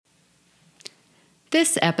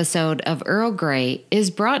This episode of Earl Grey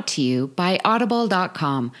is brought to you by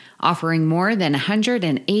Audible.com, offering more than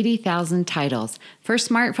 180,000 titles for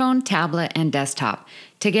smartphone, tablet, and desktop.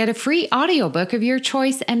 To get a free audiobook of your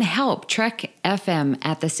choice and help Trek FM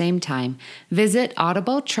at the same time, visit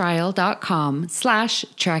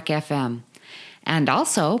audibletrial.com/trekfm. And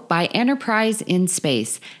also by Enterprise in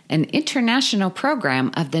Space, an international program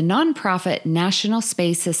of the nonprofit National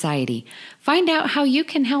Space Society. Find out how you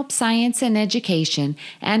can help science and education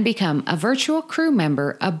and become a virtual crew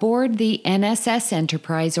member aboard the NSS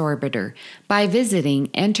Enterprise Orbiter by visiting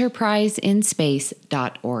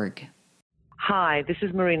enterpriseinspace.org. Hi, this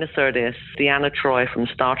is Marina Sirtis, Deanna Troi from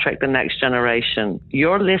Star Trek The Next Generation.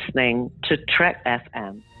 You're listening to Trek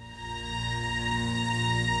FM.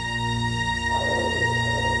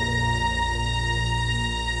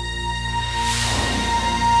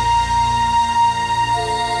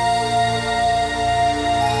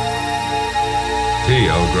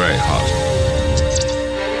 Earl Grey hot.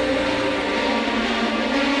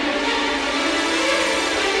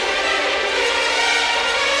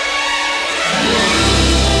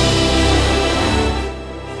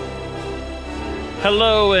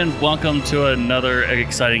 Hello and welcome to another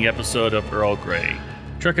exciting episode of Earl Grey,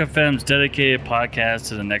 Trek FM's dedicated podcast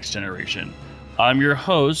to the next generation. I'm your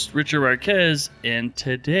host, Richard Marquez, and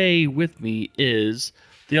today with me is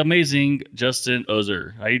the amazing Justin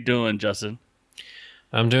Ozer. How you doing, Justin?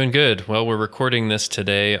 I'm doing good. Well, we're recording this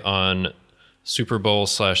today on Super Bowl /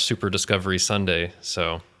 Super Discovery Sunday,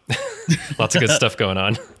 so lots of good stuff going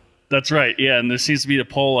on. That's right. Yeah, and there seems to be a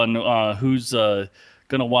poll on who's going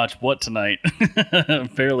to watch what tonight.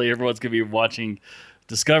 Apparently, everyone's going to be watching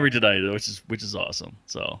Discovery tonight, which is awesome.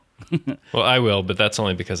 So, well, I will, but that's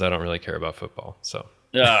only because I don't really care about football. So,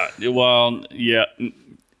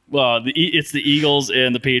 Well, it's the Eagles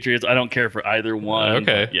and the Patriots. I don't care for either one.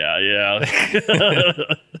 Okay. Yeah.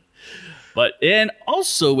 And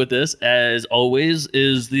also with this, as always,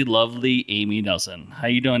 is the lovely Amy Nelson. How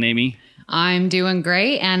you doing, Amy? I'm doing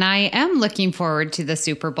great, and I am looking forward to the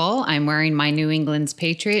Super Bowl. I'm wearing my New England's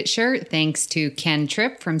Patriot shirt thanks to Ken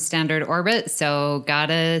Tripp from Standard Orbit, so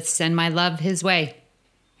gotta send my love his way.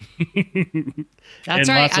 That's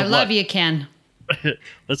right. I love you, Ken.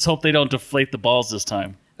 Let's hope they don't deflate the balls this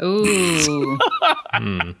time. Ooh.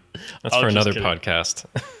 That's for another podcast.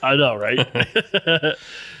 I know, right?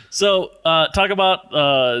 So, talk about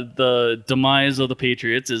the demise of the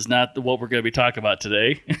Patriots is not what we're going to be talking about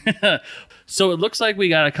today. So, it looks like we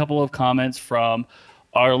got a couple of comments from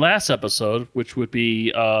our last episode, which would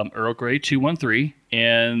be Earl Grey 213,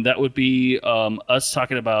 and that would be us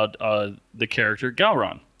talking about the character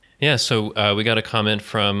Gowron. Yeah, so we got a comment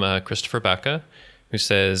from Christopher Baca, who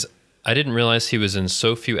says, I didn't realize he was in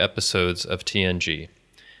so few episodes of TNG.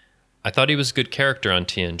 I thought he was a good character on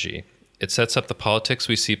TNG. It sets up the politics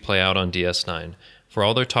we see play out on DS9. For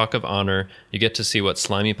all their talk of honor, you get to see what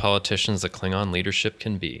slimy politicians the Klingon leadership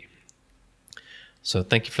can be. So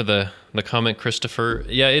thank you for the comment, Christopher.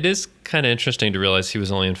 Yeah, it is kind of interesting to realize he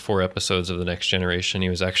was only in 4 episodes of The Next Generation. He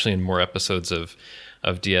was actually in more episodes of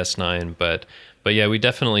DS9. But yeah, we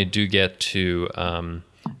definitely do get to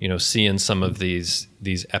see in some of these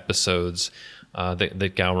episodes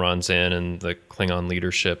that Gowron's in and the Klingon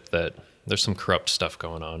leadership that there's some corrupt stuff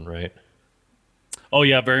going on, right? Oh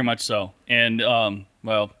yeah, very much so. And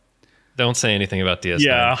don't say anything about DS9.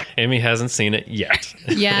 Yeah. Amy hasn't seen it yet.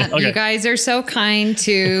 Yeah, okay. You guys are so kind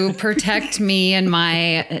to protect me and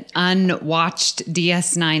my unwatched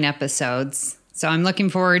DS9 episodes. So I'm looking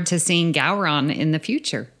forward to seeing Gowron in the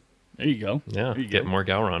future. There you go. Yeah, get more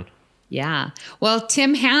Gowron. Yeah. Well,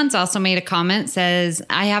 Tim Hans also made a comment, says,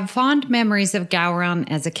 I have fond memories of Gowron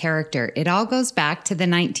as a character. It all goes back to the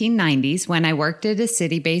 1990s when I worked at a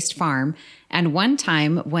city-based farm, and one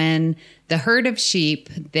time when the herd of sheep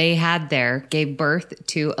they had there gave birth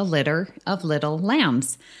to a litter of little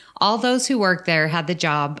lambs. All those who worked there had the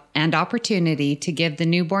job and opportunity to give the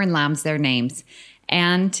newborn lambs their names.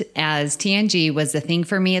 And as TNG was the thing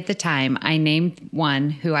for me at the time, I named one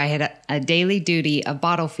who I had a daily duty of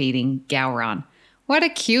bottle feeding, Gowron. What a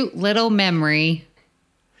cute little memory.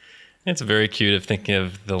 It's very cute of thinking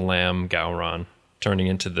of the lamb Gowron turning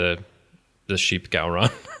into the sheep Gowron.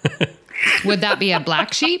 Would that be a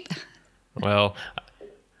black sheep? Well,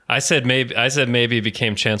 I said maybe it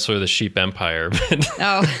became Chancellor of the Sheep Empire. But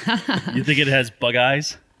Oh. You think it has bug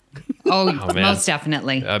eyes? Oh, most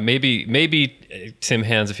definitely. Maybe Tim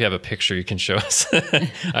Hans, if you have a picture, you can show us.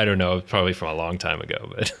 I don't know, probably from a long time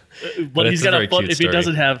ago, but he's got if it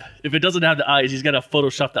doesn't have the eyes, he's got to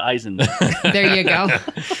Photoshop the eyes in there. There you go.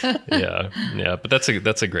 yeah, but that's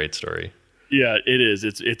a great story. Yeah, it is.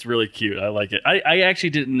 It's really cute. I like it. I actually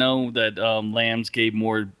didn't know that lambs gave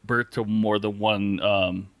birth to more than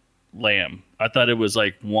one lamb. I thought it was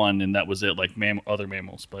like one and that was it, like other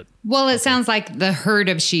mammals. But well, it sounds like the herd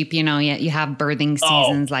of sheep. You have birthing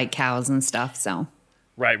seasons like cows and stuff. So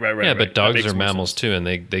right. Yeah, but dogs are mammals too, and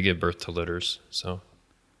they give birth to litters. So.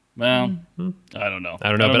 Well, I don't know.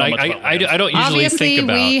 But I don't usually obviously think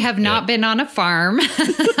about. We have not been on a farm.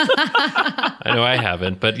 I know I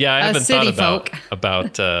haven't, but yeah, I haven't city thought folk.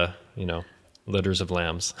 about litters of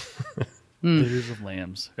lambs. Litters of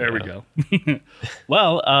lambs. There we go.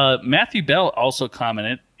 Well, Matthew Bell also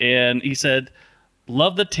commented, and he said,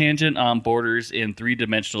 "Love the tangent on borders in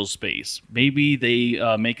three-dimensional space. Maybe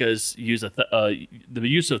they make us use the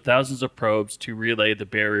use of thousands of probes to relay the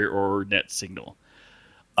barrier or net signal."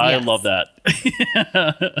 I love that.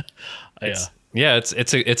 Yeah,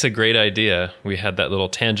 it's a great idea. We had that little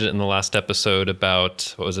tangent in the last episode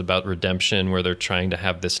about redemption, where they're trying to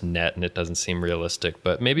have this net and it doesn't seem realistic.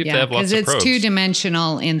 But maybe if they have lots of probes, because it's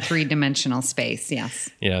 2-dimensional in 3-dimensional space. Yes.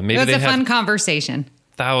 Yeah, maybe it was they a have fun conversation.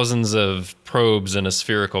 Thousands of probes in a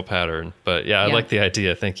spherical pattern. But I like the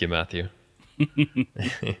idea. Thank you, Matthew.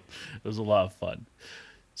 It was a lot of fun.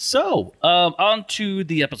 So, on to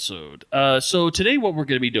the episode. So today what we're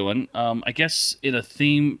going to be doing, I guess in a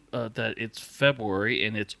theme that it's February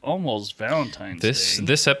and it's almost Valentine's Day.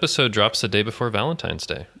 This episode drops the day before Valentine's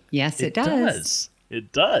Day. Yes, it does.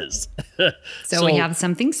 It does. So we have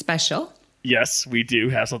something special. Yes, we do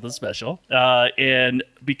have something special. And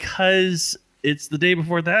because it's the day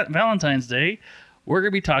before that Valentine's Day, we're going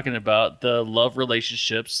to be talking about the love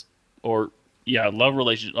relationships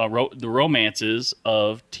the romances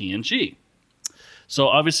of TNG. So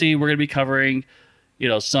obviously we're going to be covering,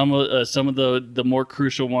 some of the more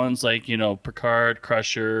crucial ones like Picard,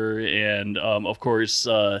 Crusher, and of course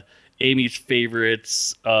Amy's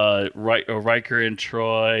favorites, Riker and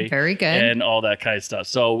Troy. Very good. And all that kind of stuff.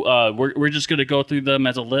 So we're just going to go through them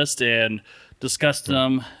as a list and discuss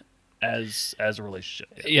them as a relationship.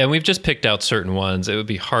 Yeah, and we've just picked out certain ones. It would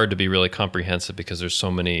be hard to be really comprehensive because there's so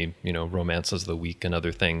many, romances of the week and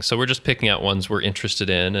other things. So we're just picking out ones we're interested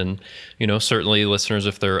in. And, certainly listeners,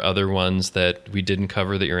 if there are other ones that we didn't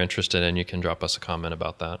cover that you're interested in, you can drop us a comment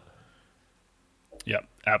about that. Yeah,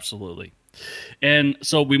 absolutely. And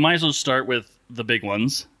so we might as well start with the big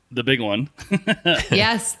ones. The big one.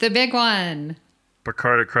 Yes, the big one.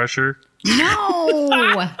 Picard or Crusher?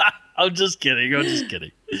 No! I'm just kidding.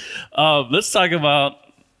 Let's talk about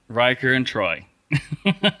Riker and Troy.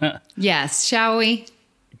 Yes, shall we?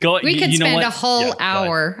 We could spend a whole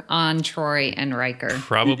hour on Troy and Riker.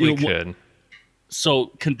 Probably could. So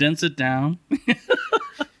condense it down.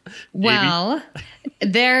 Well,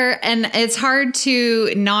 and it's hard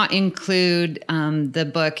to not include the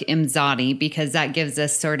book Imzadi because that gives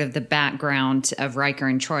us sort of the background of Riker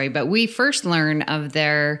and Troy. But we first learn of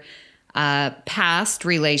their past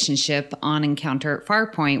relationship on Encounter at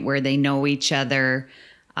Farpoint, where they know each other.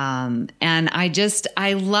 And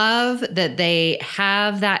I love that they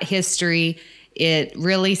have that history. It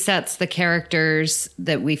really sets the characters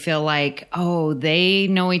that we feel like, oh, they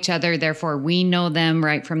know each other, therefore we know them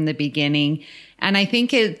right from the beginning. And I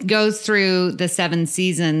think it goes through the 7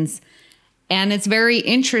 seasons. And it's very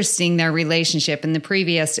interesting, their relationship. And the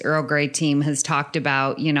previous Earl Grey team has talked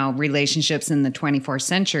about, relationships in the 24th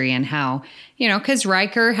century and how, because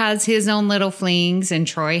Riker has his own little flings and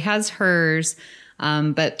Troy has hers.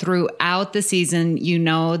 But throughout the season,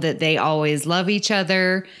 that they always love each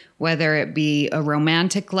other, whether it be a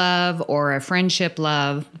romantic love or a friendship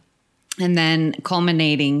love, and then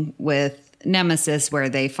culminating with Nemesis, where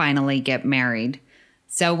they finally get married.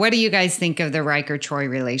 So what do you guys think of the Riker-Troy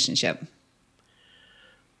relationship?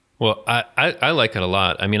 Well, I like it a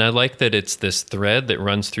lot. I mean, I like that it's this thread that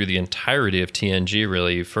runs through the entirety of TNG,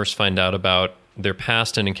 really. You first find out about their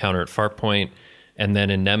past and Encounter at Farpoint, and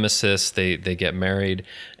then in Nemesis, they get married.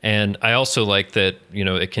 And I also like that,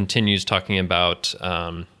 it continues talking about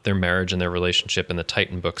their marriage and their relationship in the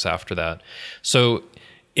Titan books after that. So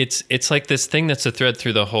it's like this thing that's a thread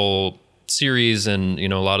through the whole series and,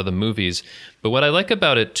 a lot of the movies. But what I like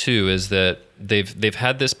about it, too, is that they've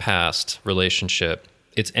had this past relationship.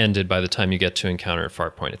 It's ended by the time you get to Encounter at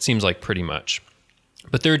Farpoint. It seems like pretty much.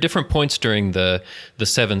 But there are different points during the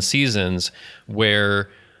 7 seasons where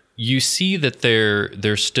you see that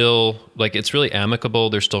they're still, like, it's really amicable.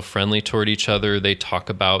 They're still friendly toward each other. They talk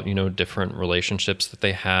about, different relationships that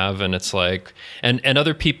they have. And it's like, and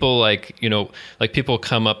other people, like people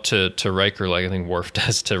come up to Riker, like I think Worf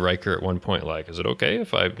does to Riker at one point, like, is it okay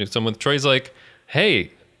if I do something with Troy's like,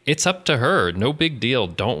 hey, it's up to her. No big deal.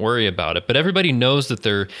 Don't worry about it. But everybody knows that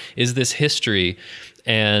there is this history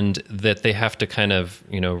and that they have to kind of,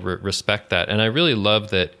 respect that. And I really love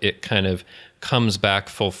that it kind of comes back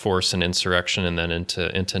full force in Insurrection and then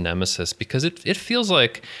into Nemesis, because it feels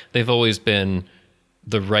like they've always been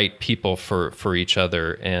the right people for each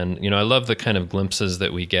other. And, I love the kind of glimpses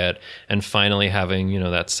that we get, and finally having,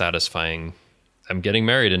 that satisfying, I'm getting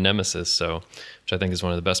married in Nemesis. So, which I think is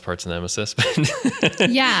one of the best parts of Nemesis.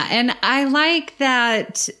 Yeah. And I like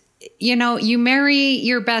that, you marry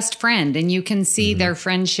your best friend and you can see their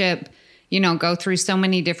friendship, go through so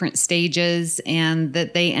many different stages, and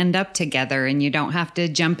that they end up together, and you don't have to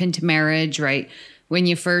jump into marriage, right? When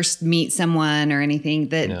you first meet someone or anything,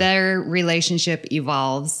 that their relationship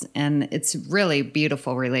evolves, and it's really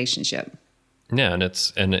beautiful relationship. Yeah, and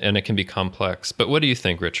it can be complex. But what do you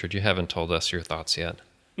think, Richard? You haven't told us your thoughts yet.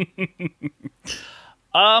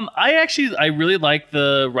 I really like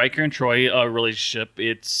the Riker and Troy relationship.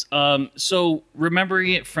 It's so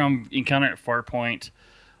remembering it from Encounter at Farpoint.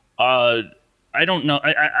 I don't know.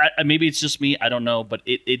 I maybe it's just me. I don't know, but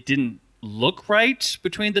it didn't look right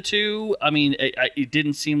between the two. I mean, it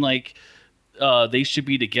didn't seem like they should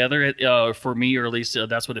be together for me, or at least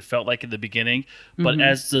that's what it felt like in the beginning. But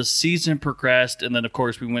as the season progressed, and then of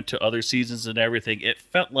course we went to other seasons and everything, it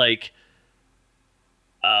felt like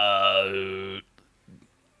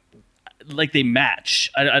they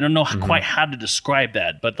match. I don't know quite how to describe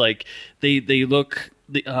that, but like they look.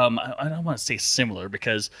 I don't want to say similar,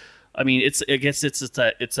 because I mean I guess it's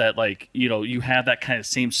that like, you have that kind of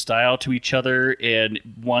same style to each other, and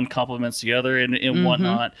one complements the other and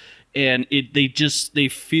whatnot, and they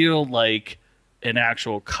feel like an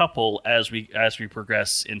actual couple as we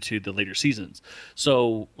progress into the later seasons.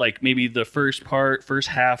 So like maybe the first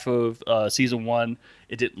half of season 1,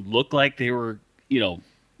 it didn't look like they were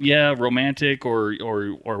romantic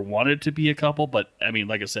or wanted to be a couple, but I mean,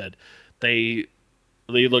 like I said, they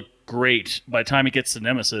look great. By the time it gets to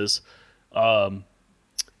Nemesis, I'm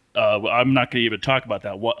not going to even talk about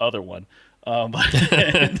that other one, but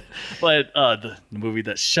the movie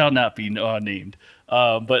that shall not be named.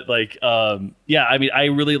 But like, yeah, I mean, I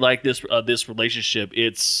really like this relationship.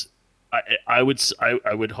 It's I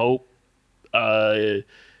would hope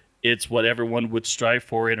it's what everyone would strive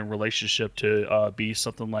for in a relationship, to be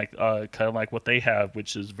something like kind of like what they have,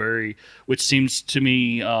 which seems to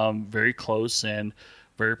me very close and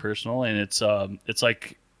very personal. And it's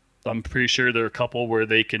like, I'm pretty sure they're a couple where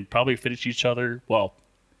they can probably finish each other. Well,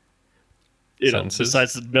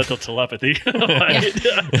 besides the mental telepathy,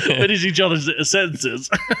 finish each other's sentences.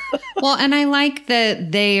 Well, and I like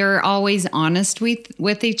that they are always honest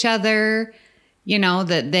with each other.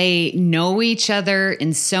 That they know each other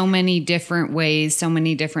in so many different ways, so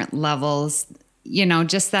many different levels,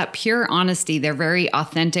 just that pure honesty. They're very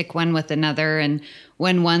authentic one with another. And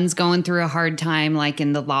when one's going through a hard time, like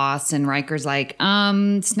in The Lost, and Riker's like,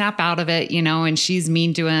 snap out of it, and she's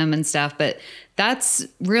mean to him and stuff. But that's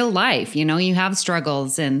real life. You have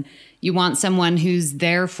struggles, and you want someone who's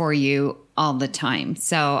there for you all the time.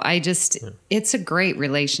 So it's a great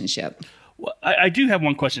relationship. Well, I do have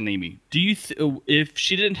one question, Amy. Do you, if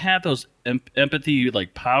she didn't have those empathy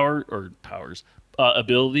like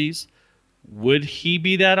abilities, would he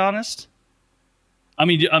be that honest? I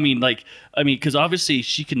mean, because obviously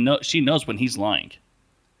she knows when he's lying,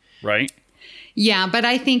 right? Yeah, but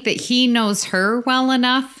I think that he knows her well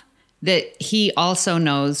enough that he also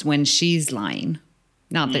knows when she's lying.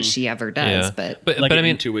 Not that she ever does, but like I mean,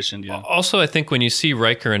 intuition. Yeah. Also, I think when you see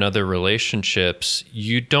Riker in other relationships,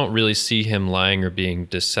 you don't really see him lying or being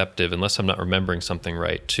deceptive, unless I'm not remembering something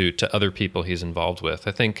right, to other people he's involved with.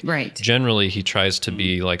 I think generally he tries to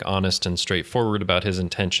be like honest and straightforward about his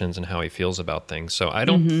intentions and how he feels about things. So I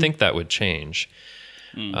don't think that would change.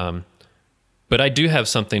 But I do have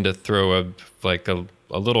something to throw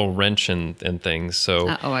a little wrench in things. So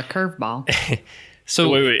a curveball. So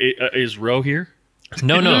wait, is Ro here?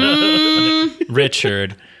 No,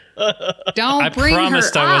 Richard. Don't I bring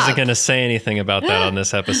promised her I wasn't up. going to say anything about that on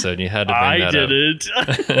this episode. You had to bring that up.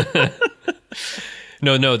 I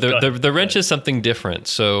didn't. No. The wrench is something different.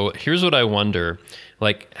 So here's what I wonder: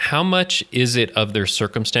 like, how much is it of their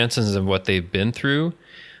circumstances and what they've been through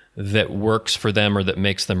that works for them or that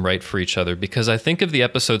makes them right for each other? Because I think of the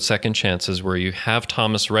episode Second Chances, where you have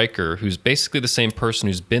Thomas Riker, who's basically the same person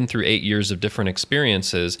who's been through 8 years of different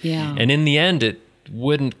experiences. Yeah. And in the end, it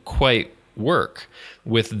wouldn't quite work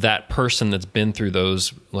with that person that's been through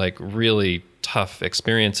those like really tough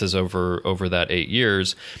experiences over that 8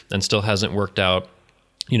 years, and still hasn't worked out,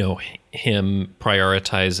 him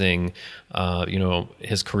prioritizing,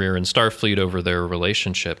 his career in Starfleet over their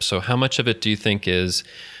relationship. So how much of it do you think is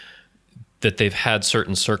that they've had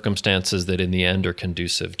certain circumstances that in the end are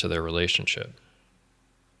conducive to their relationship?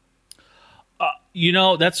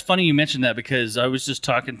 That's funny you mentioned that, because I was just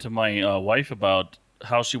talking to my wife about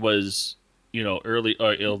how she was, early,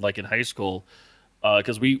 like in high school,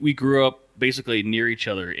 because we grew up basically near each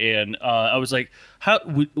other, and I was like, how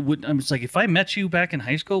would I was like, if I met you back in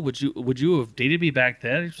high school, would you have dated me back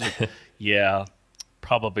then? She was like, yeah,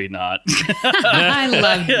 probably not.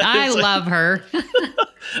 I love her.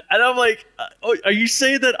 And I'm like, oh, are you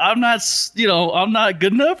saying that I'm not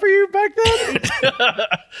good enough for you back then?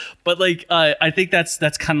 But like, I think that's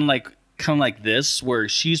kind of like this, where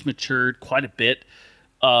she's matured quite a bit,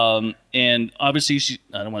 and obviously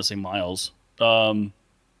I don't want to say miles,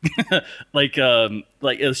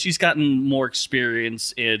 she's gotten more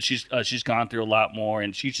experience, and she's gone through a lot more,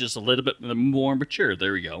 and she's just a little bit more mature.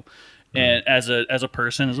 There we go. And as a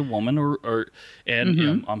person, as a woman,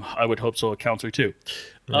 I would hope so, a counselor too.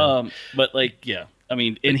 Yeah. But like, yeah, I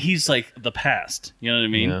mean, and he's like the past, you know what I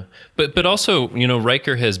mean? Yeah. But also,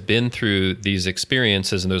 Riker has been through these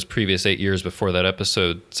experiences in those previous 8 years before that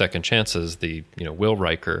episode, Second Chances. The Will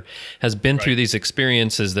Riker has been through these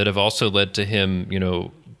experiences that have also led to him,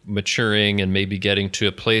 maturing and maybe getting to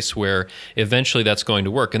a place where eventually that's going to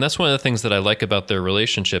work. And that's one of the things that I like about their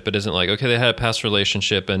relationship. It isn't like, okay, they had a past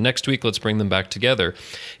relationship and next week let's bring them back together.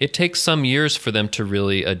 It takes some years for them to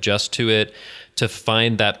really adjust to it, to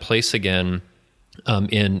find that place again.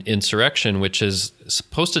 In Insurrection, which is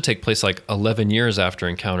supposed to take place like 11 years after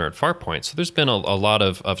Encounter at Farpoint. So there's been a lot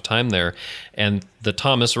of time there. And the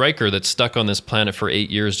Thomas Riker that's stuck on this planet for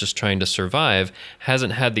 8 years just trying to survive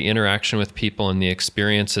hasn't had the interaction with people and the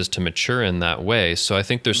experiences to mature in that way. So I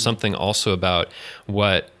think there's something also about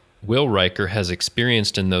what Will Riker has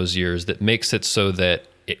experienced in those years that makes it so that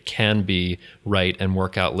it can be right and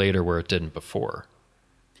work out later where it didn't before.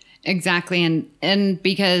 Exactly. And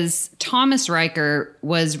because Thomas Riker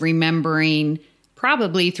was remembering,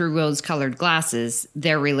 probably through rose-colored glasses,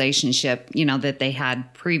 their relationship, that they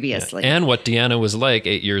had previously. Yeah. And what Deanna was like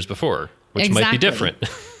 8 years before, which might be different.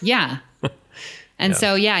 Yeah. And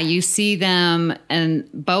so, you see them, and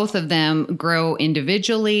both of them grow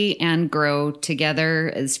individually and grow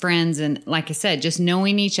together as friends. And like I said, just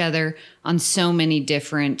knowing each other on so many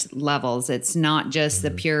different levels. It's not just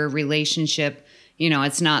the pure relationship.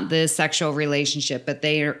 It's not the sexual relationship, but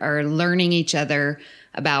they are learning each other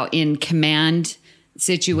about in command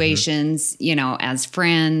situations, as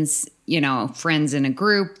friends, friends in a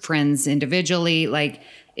group, friends individually. Like,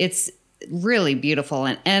 it's really beautiful.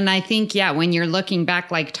 And I think, when you're looking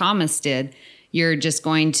back like Thomas did, you're just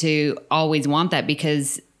going to always want that,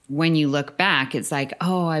 because when you look back, it's like,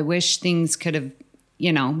 oh, I wish things could have,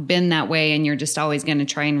 been that way. And you're just always going to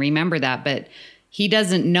try and remember that. But he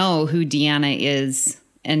doesn't know who Deanna is,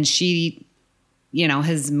 and she,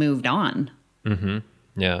 has moved on. Mm-hmm.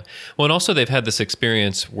 Yeah. Well, and also they've had this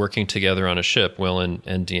experience working together on a ship, Will and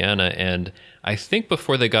Deanna. And I think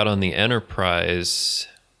before they got on the Enterprise,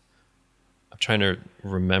 I'm trying to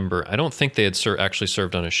remember, I don't think they had actually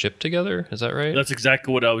served on a ship together. Is that right? That's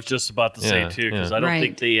exactly what I was just about to say, too, because I don't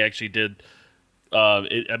think they actually did.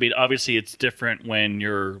 Obviously, it's different when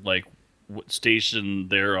you're like stationed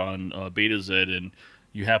there on Beta Z and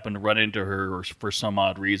you happen to run into her for some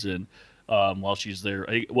odd reason while she's there.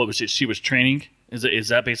 What was it? She was training. Is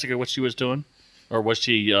that basically what she was doing, or was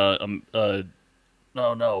she? No.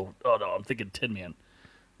 I'm thinking Tin Man.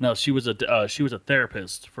 No, she was a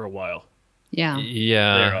therapist for a while. Yeah.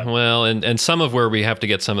 Yeah. Well, and some of where we have to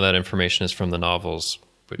get some of that information is from the novels.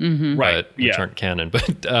 Which aren't canon.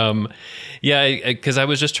 But because I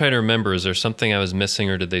was just trying to remember, is there something I was missing,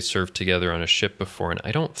 or did they serve together on a ship before? And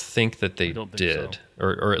I don't think that they did, so.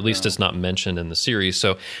 or at least it's not mentioned in the series.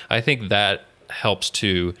 So I think that helps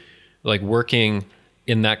to, like, working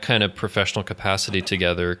in that kind of professional capacity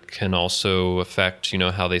together can also affect,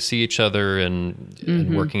 how they see each other and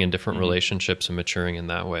working in different relationships and maturing in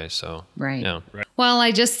that way. So, right. Yeah. Well,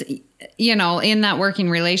 I just, in that working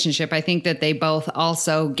relationship, I think that they both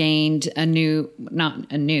also gained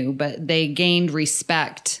but they gained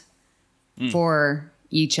respect for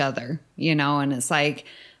each other, and it's like,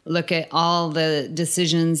 look at all the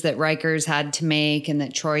decisions that Riker's had to make and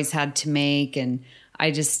that Troy's had to make. And I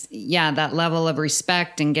just, that level of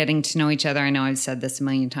respect and getting to know each other. I know I've said this a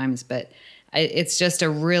million times, but it's just a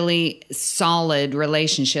really solid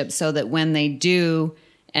relationship, so that when they do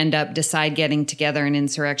end up decide getting together in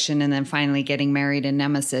Insurrection and then finally getting married in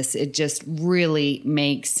Nemesis, it just really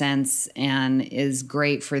makes sense and is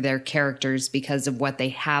great for their characters because of what they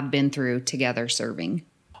have been through together serving.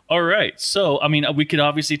 All right. So, I mean, we could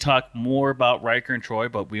obviously talk more about Riker and Troy,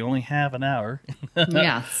 but we only have an hour.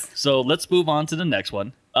 Yes. So let's move on to the next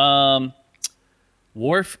one.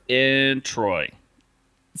 Worf and Troy.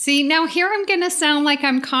 See, now here I'm going to sound like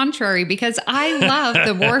I'm contrary because I love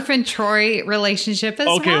the Worf and Troy relationship as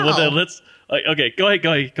well. Okay, well then let's. Okay, go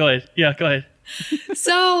ahead. Yeah, go ahead.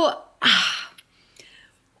 So,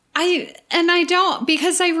 I don't,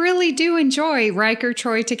 because I really do enjoy Riker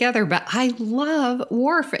Troy together, but I love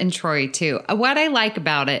Worf and Troy too. What I like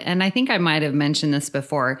about it, and I think I might have mentioned this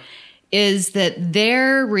before, is that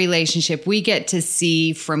their relationship we get to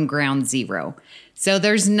see from ground zero. So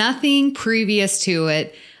there's nothing previous to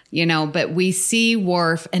it, but we see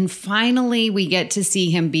Worf, and finally we get to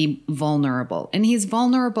see him be vulnerable. And he's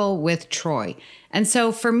vulnerable with Troy. And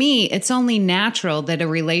so for me, it's only natural that a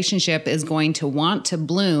relationship is going to want to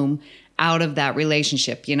bloom out of that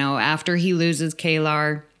relationship. After he loses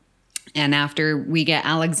Kalar, and after we get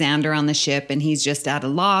Alexander on the ship and he's just at a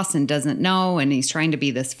loss and doesn't know, and he's trying to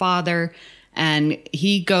be this father, and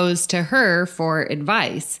he goes to her for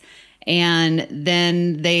advice. And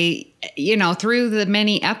then they, through the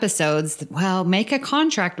many episodes, well, make a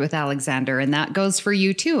contract with Alexander, and that goes for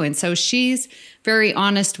you too. And so she's very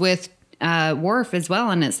honest with Worf as well.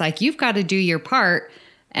 And it's like, you've got to do your part.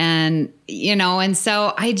 And, and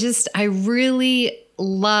so I really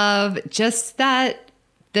love just that,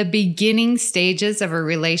 the beginning stages of a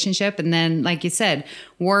relationship. And then, like you said,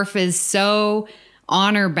 Worf is so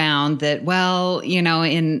honor bound that, well,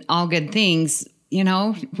 in All Good Things,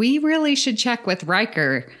 we really should check with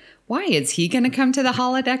Riker. Why is he going to come to the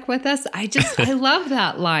holodeck with us? I love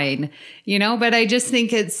that line, but I just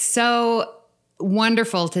think it's so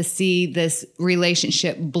wonderful to see this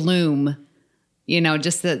relationship bloom,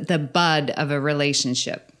 just the bud of a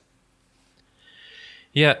relationship.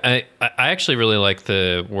 Yeah, I actually really like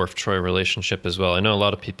the Worf-Troy relationship as well. I know a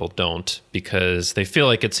lot of people don't because they feel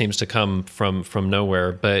like it seems to come from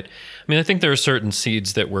nowhere. But I think there are certain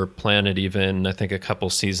seeds that were planted even, I think, a couple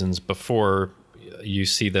seasons before you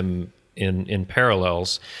see them in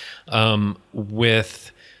parallels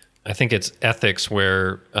with, I think it's ethics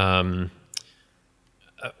where hold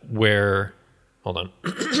on.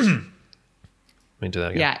 Let me do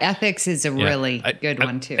that again. Yeah, ethics is a really good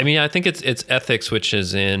one too. I think it's ethics, which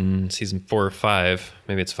is in season 4 or 5,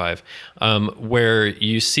 maybe it's 5, where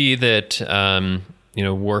you see that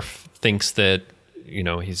Worf thinks that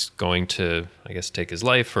he's going to, I guess, take his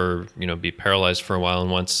life or be paralyzed for a while,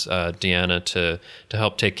 and wants Deanna to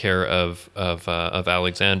help take care of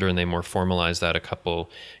Alexander, and they more formalize that a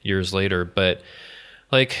couple years later. But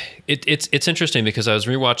it's interesting because I was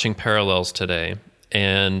rewatching Parallels today,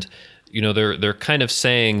 and they're kind of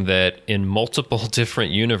saying that in multiple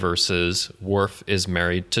different universes, Worf is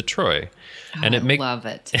married to Troy, and I love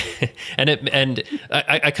it. and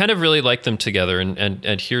I kind of really like them together,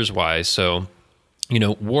 and here's why. So,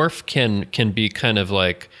 Worf can be kind of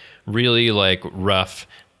really rough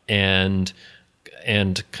and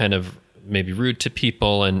kind of maybe rude to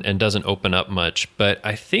people and doesn't open up much, but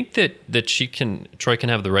I think that Troy can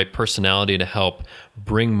have the right personality to help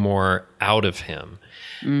bring more out of him.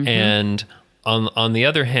 Mm-hmm. And on the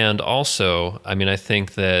other hand, also, I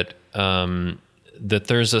think that that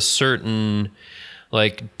there's a certain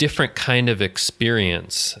different kind of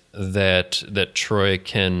experience that Troy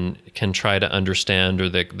can try to understand, or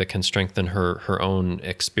that can strengthen her own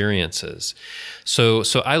experiences. So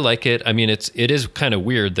I like it. It is kind of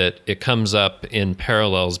weird that it comes up in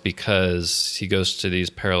Parallels because he goes to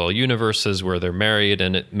these parallel universes where they're married,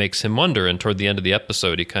 and it makes him wonder. And toward the end of the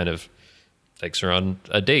episode, he kind of takes her on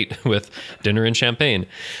a date with dinner and champagne.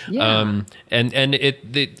 Yeah. And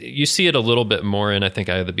you see it a little bit more in, I think,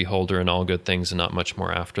 Eye of the Beholder and All Good Things, and not much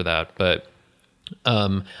more after that. But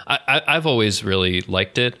I've always really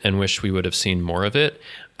liked it and wish we would have seen more of it.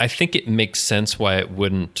 I think it makes sense why it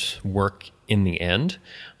wouldn't work in the end.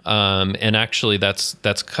 And actually that's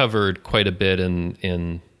covered quite a bit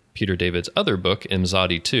in Peter David's other book,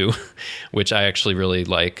 Imzadi 2, which I actually really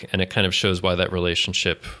like, and it kind of shows why that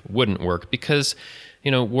relationship wouldn't work, because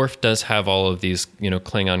Worf does have all of these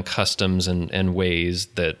Klingon customs and ways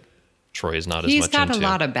that Troy is not as much into. He's got a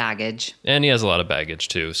lot of baggage. And he has a lot of baggage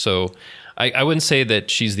too. So I wouldn't say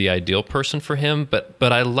that she's the ideal person for him, but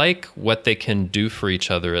I like what they can do for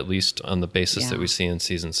each other, at least on the basis that we see in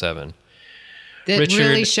season 7. That Richard,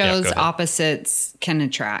 really shows opposites can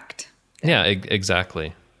attract. Yeah,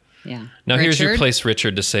 exactly. Yeah. Now here's your place,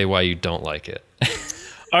 Richard, to say why you don't like it.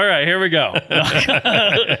 All right, here we go.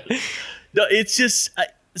 No, it's just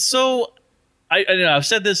I've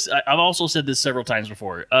said this. I've also said this several times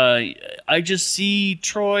before. I just see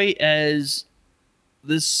Troy as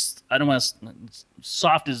this. I don't want to.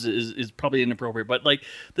 Soft is probably inappropriate, but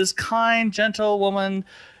this kind, gentle woman,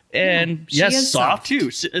 and yes, soft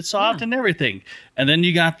too. It's soft and everything. And then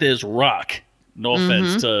you got this rock No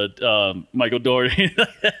offense to Michael Dougherty,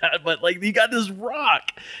 but like you got this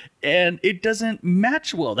rock, and it doesn't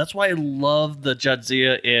match well. That's why I love the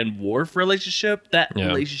Jadzia and Worf relationship. That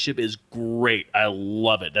relationship is great. I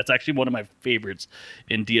love it. That's actually one of my favorites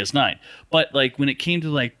in DS9. But like when it came to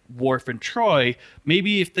like Worf and Troy,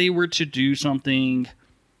 maybe if they were to do something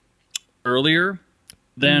earlier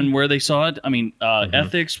than where they saw it. I mean,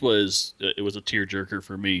 Ethics was a tearjerker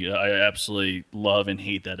for me. I absolutely love and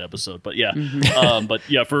hate that episode. But yeah, but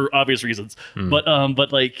yeah, for obvious reasons.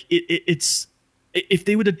 But like it's if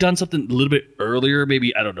they would have done something a little bit earlier,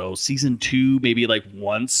 maybe I don't know, season 2, maybe like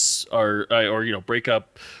once or you know, break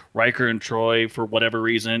up Riker and Troy for whatever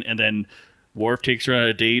reason, and then Worf takes her on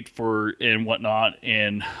a date and whatnot,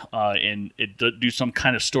 and do some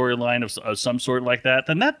kind of storyline of some sort like that.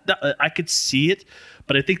 Then that I could see it,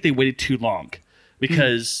 but I think they waited too long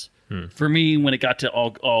because for me, when it got to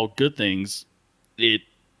all good things, it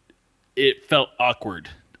felt awkward,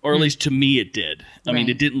 or at least to me, it did. I mean,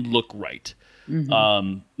 it didn't look right. You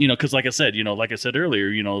know, because like I said earlier,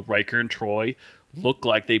 you know, Riker and Troy look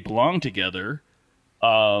like they belong together,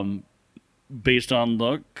 based on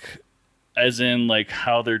look. As in, like,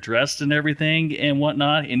 how they're dressed and everything and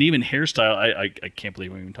whatnot. And even hairstyle. I can't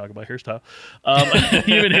believe we even talk about hairstyle.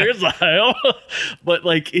 Even hairstyle. But,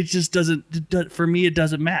 like, it just doesn't... For me, it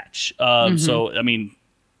doesn't match. So, I mean...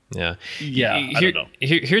 Yeah, I don't know.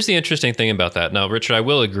 Here's the interesting thing about that. Now, Richard, I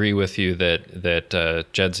will agree with you that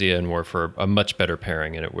Jadzia and Worf are a much better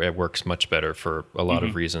pairing, and it works much better for a lot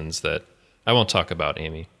of reasons that... I won't talk about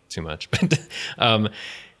Amy too much. But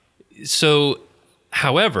so...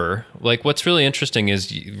 However, like what's really interesting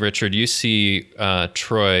is, Richard, you see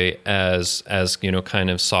Troy as you know, kind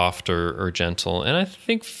of soft or gentle, and I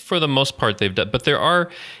think for the most part they've done. But there are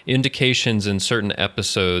indications in certain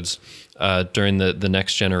episodes during the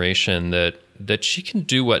Next Generation that she can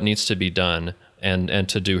do what needs to be done and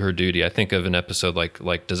to do her duty. I think of an episode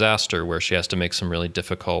like Disaster, where she has to make some really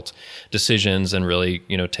difficult decisions and really,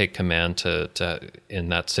 you know, take command to in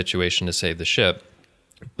that situation to save the ship.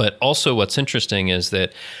 But also what's interesting is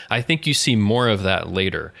that I think you see more of that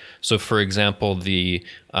later. So, for example, the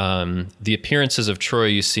appearances of Troy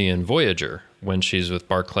you see in Voyager when she's with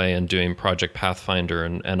Barclay and doing Project Pathfinder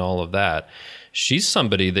and all of that. She's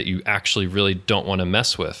somebody that you actually really don't want to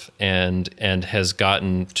mess with, and has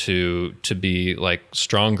gotten to be like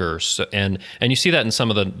stronger. So, and you see that in some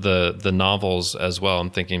of the novels as well. I'm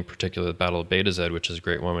thinking particularly the Battle of Beta Z, which is a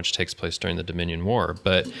great one, which takes place during the Dominion War.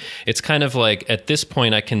 But it's kind of like at this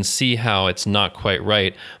point I can see how it's not quite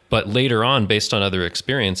right. But later on, based on other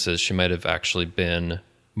experiences, she might have actually been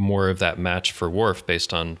more of that match for Worf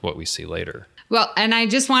based on what we see later. Well, and I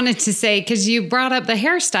just wanted to say, because you brought up the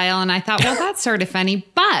hairstyle, and I thought, well, that's sort of funny,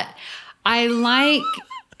 but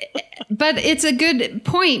but it's a good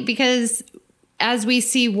point, because as we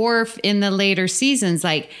see Worf in the later seasons,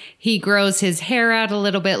 like he grows his hair out a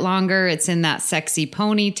little bit longer. It's in that sexy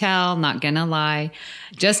ponytail, not gonna lie,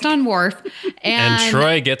 just on Worf. And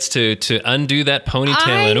Troy gets to undo that ponytail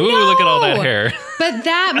and ooh, look at all that hair. But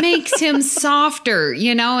that makes him softer,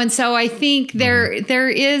 you know? And so I think there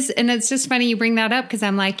is, and it's just funny you bring that up, because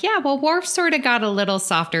I'm like, yeah, well, Worf sort of got a little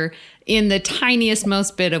softer in the tiniest,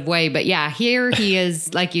 most bit of way. But yeah, here he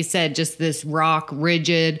is, like you said, just this rock,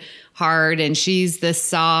 rigid, hard, and she's the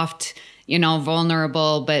soft, you know,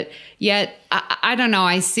 vulnerable. But yet, I don't know,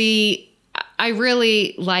 I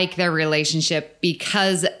really like their relationship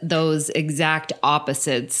because those exact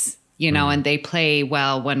opposites, you know, and they play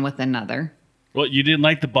well one with another. Well, you didn't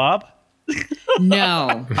like the Bob?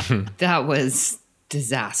 No, that was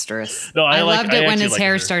disastrous. No, I loved it when his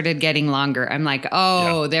hair started getting longer. I'm like,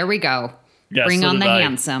 there we go. Yeah, bring on the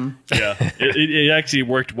handsome. Yeah, it actually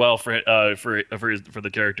worked well for the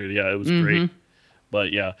character. Yeah, it was great.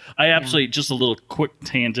 But yeah, I absolutely, just a little quick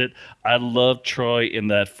tangent. I love Troy in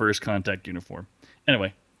that First Contact uniform.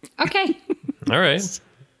 Anyway. Okay. All right.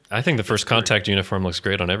 I think the First Contact uniform looks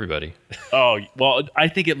great on everybody. Oh, well, I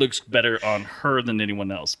think it looks better on her than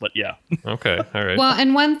anyone else, but yeah. Okay, all right. Well,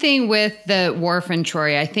 and one thing with the Worf and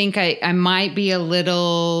Troy, I think I might be a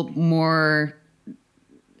little more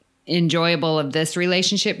enjoyable of this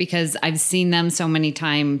relationship because I've seen them so many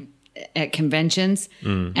times at conventions.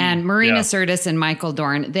 And Marina Sirtis and Michael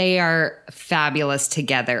Dorn, they are fabulous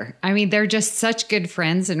together. I mean, they're just such good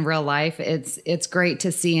friends in real life. It's great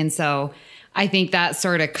to see. And so I think that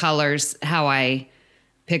sort of colors how I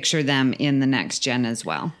picture them in the Next Gen as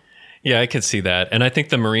well. Yeah, I could see that. And I think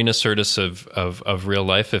the Marina Sirtis of real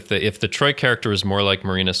life, if the Troy character was more like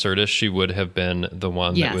Marina Sirtis, she would have been the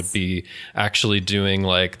one that would be actually doing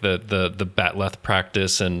like the Batleth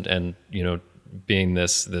practice and you know, being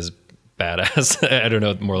this badass. I don't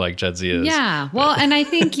know, more like Jedzia is. Yeah. Well, and I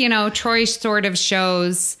think, Troy sort of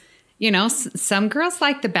shows, some girls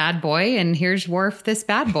like the bad boy, and here's Worf, this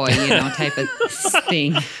bad boy, type of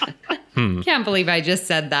thing. Can't believe I just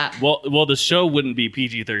said that. Well, the show wouldn't be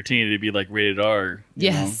PG-13; it'd be like rated R.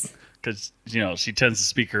 Yes. Because she tends to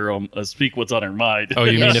speak her own, speak what's on her mind. Oh,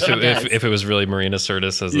 you mean if it was really Marina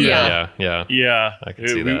Sirtis as Yeah. Yeah, I can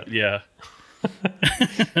see that. Yeah.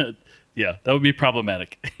 Yeah, that would be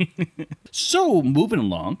problematic. So, moving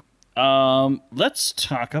along, let's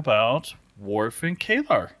talk about Worf and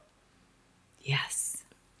Kalar. Yes.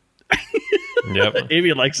 Yep.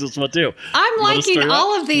 Amy likes this one too. I'm liking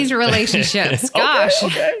all of these relationships. Gosh.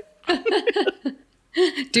 Okay.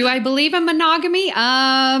 Do I believe in monogamy?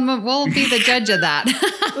 We'll be the judge of that.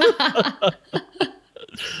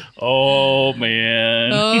 Oh,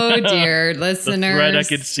 man. Oh, dear, The listeners. thread, I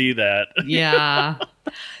can see that. Yeah.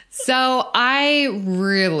 So I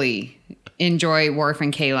really enjoy Worf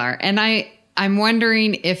and Kalar, and I'm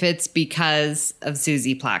wondering if it's because of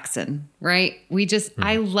Susie Plaxton, right?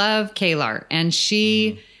 I love Kalar, and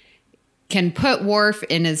she can put Worf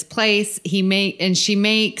in his place. She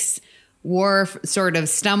makes Worf sort of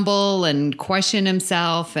stumble and question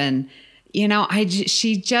himself, and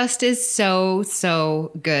she just is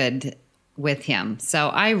so good with him. So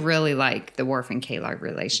I really like the Worf and Kalar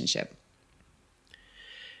relationship.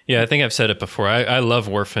 Yeah, I think I've said it before. I love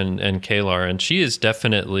Worf and Kalar, and she is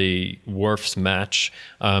definitely Worf's match.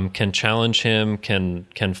 Can challenge him,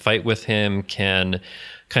 can fight with him, can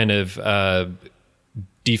kind of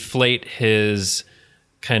deflate his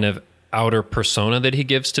kind of outer persona that he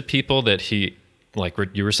gives to people, that he, like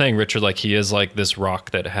you were saying, Richard, like he is like this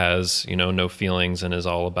rock that has, no feelings and is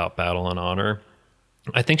all about battle and honor.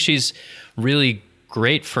 I think she's really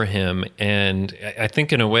great for him, and I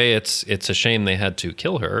think in a way it's a shame they had to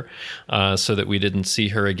kill her so that we didn't see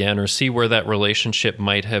her again, or see where that relationship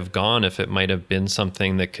might have gone, if it might have been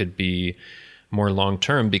something that could be more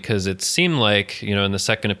long-term, because it seemed like, in the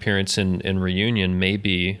second appearance in Reunion,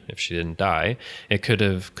 maybe if she didn't die, it could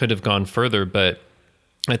have gone further. But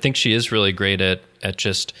I think she is really great at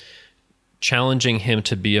just challenging him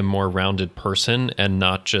to be a more rounded person, and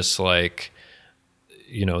not just like,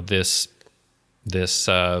 this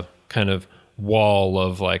kind of wall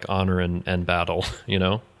of like honor and battle,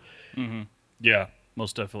 Mm-hmm. Yeah,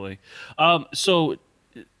 most definitely. So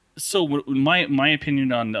my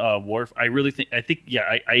opinion on Worf, I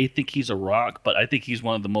think he's a rock, but I think he's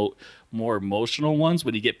one of the more emotional ones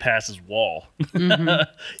when you get past his wall. Mm-hmm.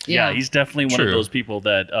 Yeah, he's definitely one True. of those people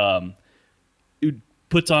that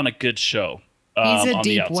puts on a good show. He's a on the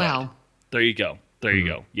deep outside. well. There you go.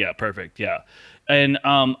 Yeah, perfect. Yeah. And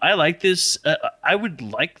I like this. I would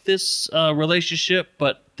like this relationship,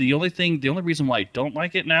 but the only reason why I don't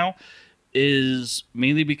like it now is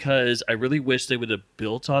mainly because I really wish they would have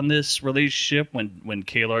built on this relationship when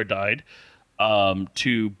Kalar died,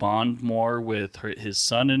 to bond more with his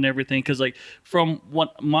son and everything. Because like from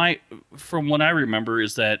what I remember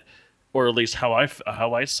is that, or at least how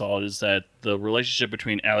I saw it, is that the relationship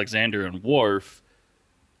between Alexander and Worf,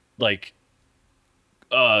 like,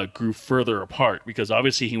 grew further apart, because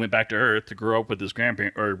obviously he went back to Earth to grow up with his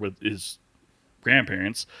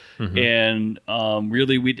grandparents, Mm-hmm. and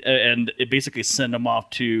really it basically sent him off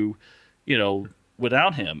to,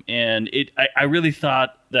 without him. And I really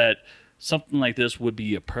thought that something like this would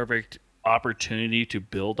be a perfect opportunity to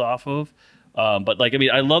build off of. But like, I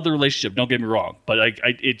mean, I love the relationship. Don't get me wrong, but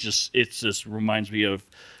it just reminds me of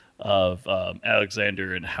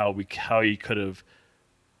Alexander, and how he could have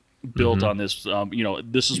built Mm-hmm. on this.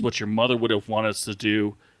 This is what your mother would have wanted us to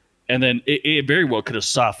do, and then it very well could have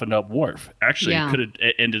softened up Worf. Actually, Yeah. it could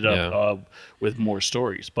have ended up with more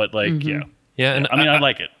stories. But like, Mm-hmm. Yeah, and I mean, I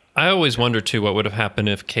like it. I always wonder too what would have happened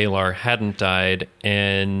if Kalar hadn't died,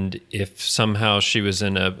 and if somehow she was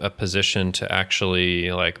in a position to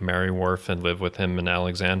actually like marry Worf and live with him and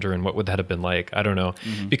Alexander, and what would that have been like? I don't know.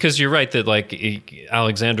 Mm-hmm. Because you're right that like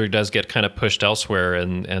Alexander does get kind of pushed elsewhere,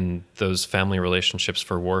 and those family relationships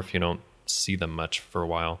for Worf, you don't see them much for a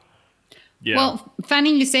while. Yeah. Well,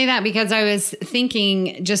 funny you say that, because I was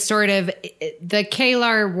thinking just sort of the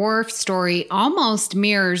Kalar Worf story almost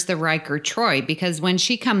mirrors the Riker Troy, because when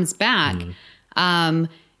she comes back, and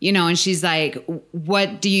she's like,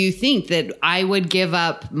 what do you think, that I would give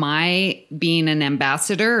up my being an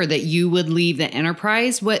ambassador, or that you would leave the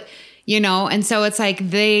Enterprise? And so it's like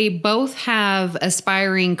they both have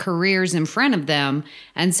aspiring careers in front of them.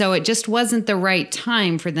 And so it just wasn't the right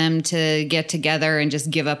time for them to get together and just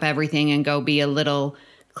give up everything and go be a little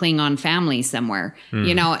Klingon family somewhere,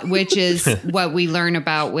 which is what we learn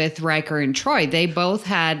about with Riker and Troy. They both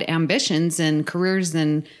had ambitions and careers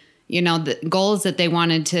and, the goals that they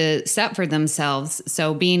wanted to set for themselves.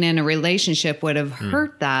 So being in a relationship would have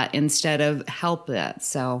hurt that instead of helped that.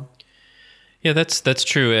 So. Yeah, that's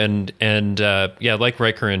true. And like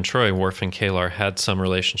Riker and Troy, Worf and Kalar had some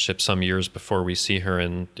relationship some years before we see her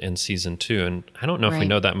in season 2. And I don't know if we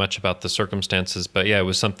know that much about the circumstances, but yeah, it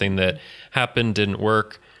was something that happened, didn't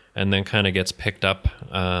work, and then kind of gets picked up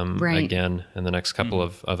again in the next couple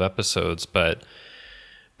of episodes. But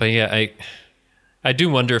yeah, I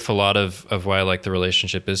do wonder if a lot of why I like the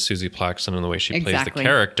relationship is Susie Plaxton and the way she plays the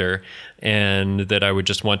character, and that I would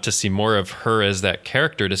just want to see more of her as that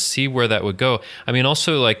character to see where that would go. I mean,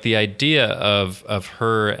 also like the idea of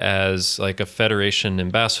her as like a Federation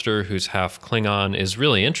ambassador who's half Klingon is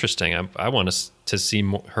really interesting. I want to see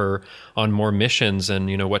her on more missions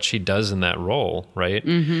and, what she does in that role, right?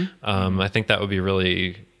 I think that would be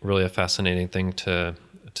really, really a fascinating thing to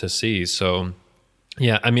see. So,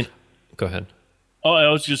 yeah, I mean, go ahead. Oh,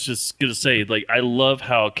 I was just going to say, like, I love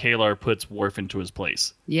how Kalar puts Worf into his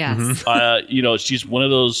place. Yes. She's one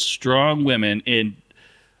of those strong women, and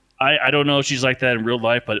I don't know if she's like that in real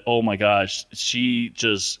life, but oh my gosh, she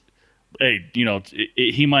just, hey,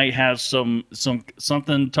 he might have something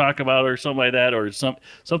to talk about or something like that, or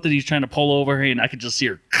something he's trying to pull over her, and I could just see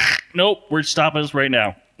her, nope, we're stopping this right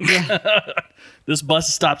now. Yeah. This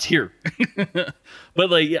bus stops here.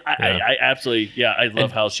 But I absolutely, I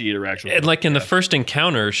love how she interacts with and like in the first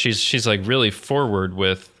encounter, she's like really forward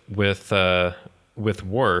with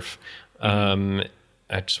Worf. I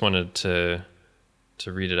just wanted to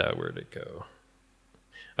read it out. Where'd it go?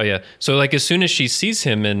 Oh yeah. So like as soon as she sees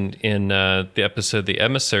him in the episode The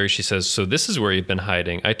Emissary, she says, "So this is where you've been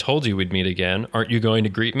hiding. I told you we'd meet again. Aren't you going to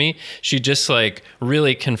greet me?" She just like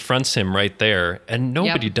really confronts him right there, and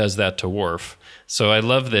nobody does that to Worf. So I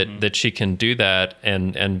love that she can do that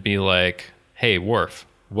and be like, "Hey, Worf,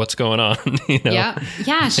 what's going on?"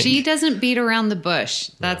 Yeah. She doesn't beat around the bush.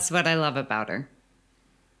 That's what I love about her.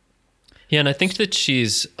 Yeah, and I think that she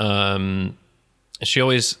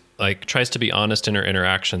always like tries to be honest in her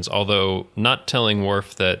interactions, although not telling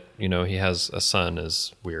Worf that, he has a son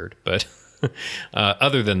is weird. But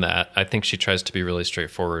other than that, I think she tries to be really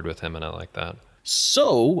straightforward with him, and I like that.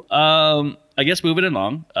 So, I guess moving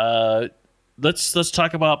along, let's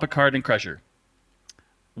talk about Picard and Crusher.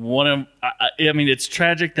 It's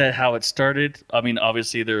tragic that how it started. I mean,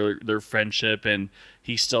 obviously their friendship, and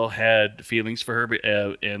he still had feelings for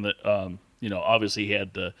her, and obviously he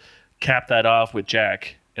had to cap that off with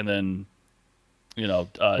Jack. And then,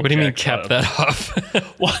 what do you mean cap that off?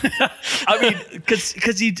 Well, I mean, because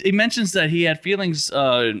he mentions that he had feelings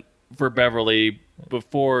for Beverly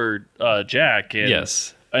before Jack. And,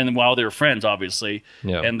 yes. And while they were friends, obviously.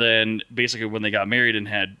 Yeah. And then basically when they got married and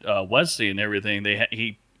had Wesley and everything,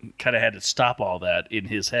 he kind of had to stop all that in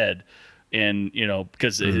his head. And,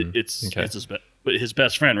 because it's his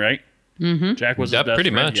best friend, right? Mm-hmm. Jack was his best pretty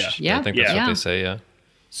friend. much. Yeah. I think that's what they say, yeah.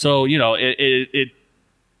 So,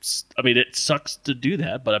 it sucks to do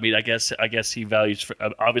that, but I mean, I guess he values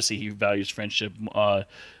friendship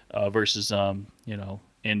versus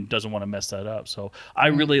and doesn't want to mess that up. So I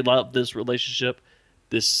really love this relationship.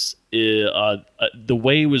 This the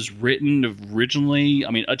way it was written originally. I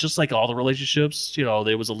mean, just like all the relationships,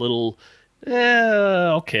 there was a little,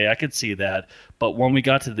 okay, I could see that. But when we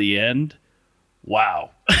got to the end, wow,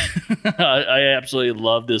 I absolutely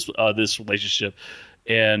love this relationship.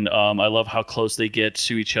 And I love how close they get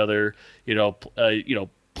to each other,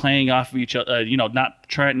 playing off of each other,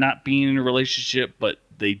 not being in a relationship, but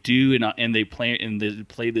they do, and they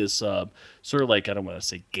play this sort of like, I don't want to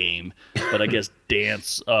say game, but I guess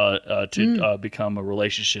dance to become a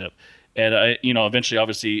relationship. And eventually,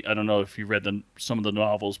 obviously, I don't know if you read some of the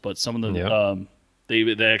novels, but some of the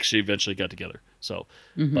they actually eventually got together. So,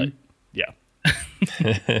 but yeah,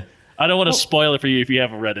 I don't want to spoil it for you if you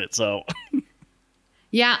haven't read it. So.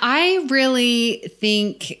 Yeah, I really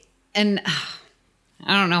think, and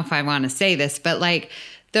I don't know if I want to say this, but like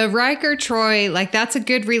the Riker Troy, like that's a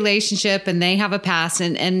good relationship and they have a past.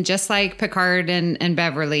 And just like Picard and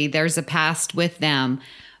Beverly, there's a past with them.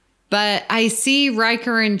 But I see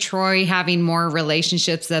Riker and Troy having more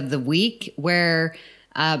relationships of the week where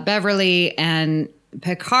Beverly and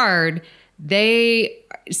Picard, they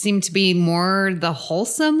seem to be more the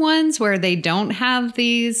wholesome ones where they don't have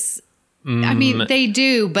these. I mean, they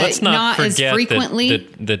do, but not as frequently.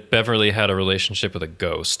 That Beverly had a relationship with a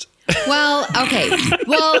ghost. Well, okay.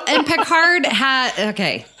 Well, and Picard had,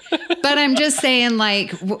 okay. But I'm just saying,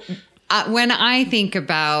 like, when I think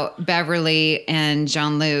about Beverly and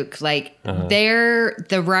Jean-Luc, like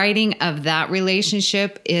the writing of that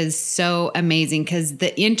relationship is so amazing because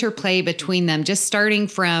the interplay between them, just starting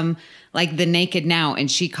from like the Naked Now,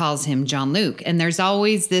 and she calls him Jean-Luc, and there's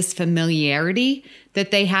always this familiarity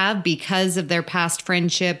that they have because of their past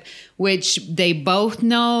friendship, which they both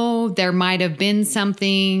know there might have been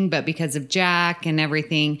something, but because of Jack and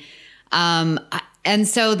everything. And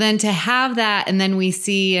so then to have that, and then we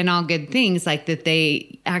see in All Good Things, like that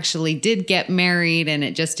they actually did get married and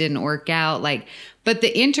it just didn't work out. Like, but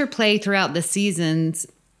the interplay throughout the seasons,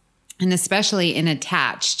 and especially in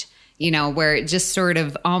Attached, you know, where it just sort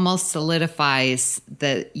of almost solidifies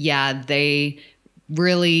that, yeah, they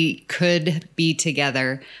really could be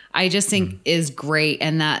together, I just think is great.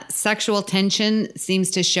 And that sexual tension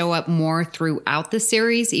seems to show up more throughout the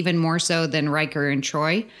series, even more so than Riker and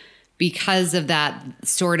Troy, because of that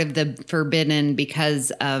sort of the forbidden because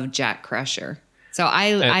of Jack Crusher. So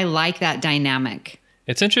I like that dynamic.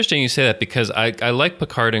 It's interesting you say that because I like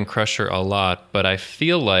Picard and Crusher a lot, but I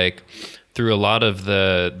feel like through a lot of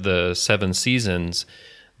the 7 seasons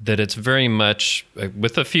that it's very much,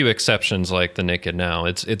 with a few exceptions like The Naked Now,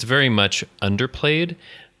 it's very much underplayed,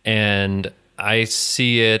 and I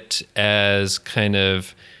see it as kind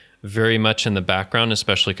of very much in the background,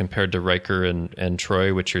 especially compared to Riker and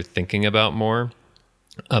Troy, which you're thinking about more.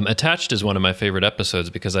 Attached is one of my favorite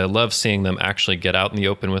episodes because I love seeing them actually get out in the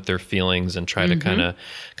open with their feelings and try to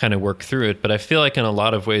kind of work through it. But I feel like in a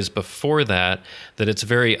lot of ways before that it's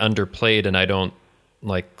very underplayed, and I don't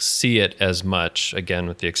like see it as much, again,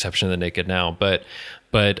 with the exception of The Naked Now. But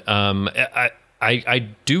I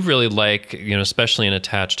do really like, you know, especially in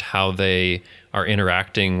Attached, how they are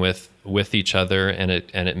interacting with each other, and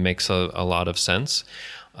it makes a lot of sense.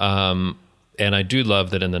 And I do love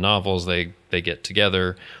that in the novels they get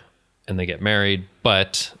together and they get married,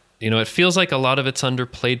 but you know, it feels like a lot of it's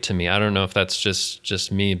underplayed to me. I don't know if that's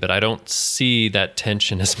just me, but I don't see that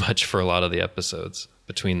tension as much for a lot of the episodes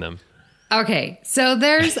between them. Okay, so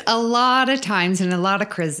there's a lot of times and a lot of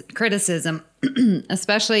criticism,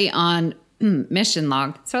 especially on Mission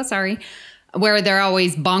Log. So sorry, where they're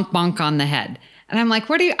always bonk bonk on the head. And I'm like,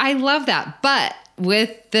 I love that. But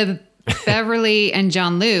with the Beverly and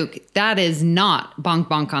Jean-Luc, that is not bonk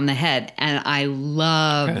bonk on the head. And I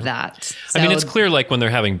love that. So, I mean, it's clear, like when they're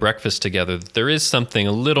having breakfast together, there is something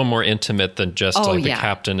a little more intimate than just the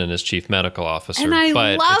captain and his chief medical officer. And I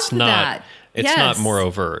but love it's not, that. It's not more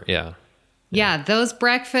overt. Yeah. Yeah, those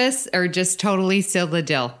breakfasts are just totally still the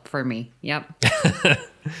deal for me. Yep.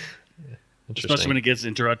 Especially when it gets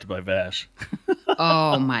interrupted by Vash.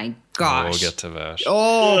 Oh my gosh. We'll get to Vash.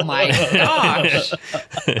 Oh my gosh.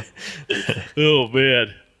 Oh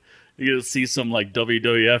man. You're going to see some like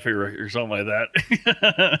WWF or something like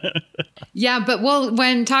that. Yeah, but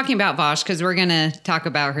when talking about Vash, because we're going to talk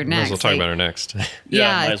about her next. We'll talk about her next.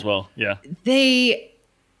 Yeah, might as well. Yeah.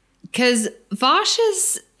 Because Vash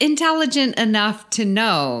is intelligent enough to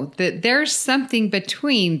know that there's something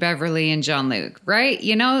between Beverly and Jean-Luc, right?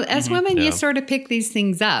 You know, as women, you sort of pick these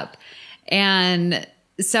things up. And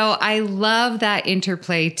so I love that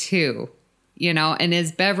interplay too, you know, and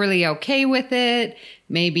is Beverly okay with it?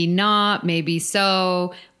 Maybe not, maybe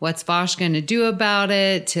so. What's Vash going to do about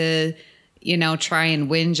it to, you know, try and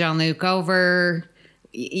win Jean-Luc over?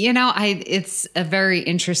 You know, it's a very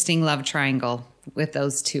interesting love triangle with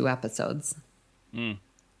those 2 episodes.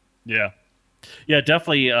 Yeah. Yeah,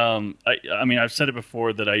 definitely. I mean, I've said it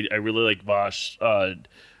before that I really like Vash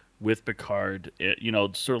with Picard. You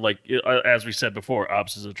know, sort of like, as we said before,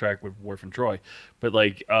 opposites attract with Worf and Troy. But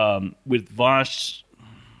like with Vash,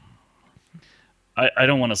 I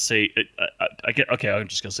don't want to say it. Okay, I'm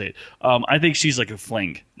just gonna say it. I think she's like a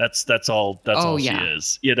fling. That's all. That's all she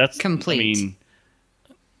is. Yeah, that's complete. I mean,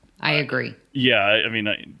 I agree. Yeah, I mean,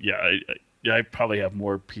 I probably have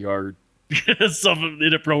more PR some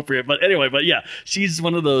inappropriate, but anyway, she's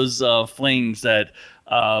one of those flings that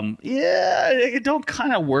it don't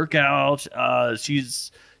kind of work out.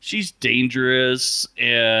 She's dangerous,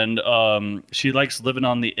 and she likes living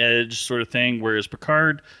on the edge sort of thing, whereas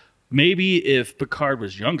Picard, maybe if Picard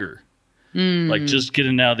was younger, like just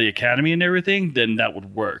getting out of the academy and everything, then that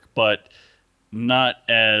would work, but not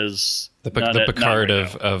as the Picard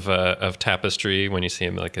of Tapestry when you see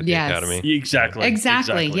him like at the academy.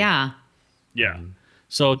 Exactly. Yeah. Yeah.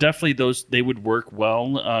 So definitely they would work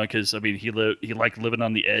well because I mean he liked living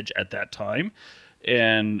on the edge at that time,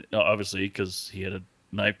 and obviously because he had a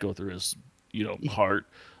knife go through his heart.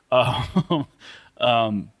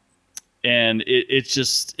 And it's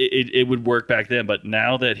just it would work back then, but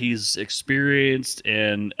now that he's experienced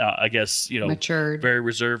and I guess Matured. very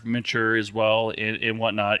reserved, mature as well, and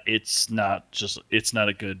whatnot, it's not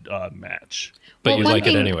a good match. But Well, you one like it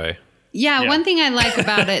thing- anyway. Yeah, Yeah. one thing I like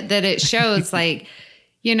about it that it shows, like,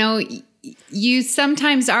 you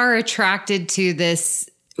sometimes are attracted to this,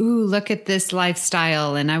 ooh, look at this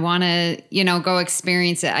lifestyle, and I want to, go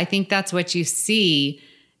experience it. I think that's what you see.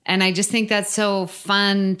 And I just think that's so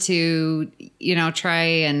fun to, try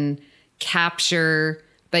and capture,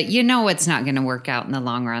 but it's not going to work out in the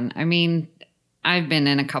long run. I mean, I've been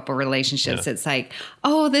in a couple relationships. Yeah. It's like,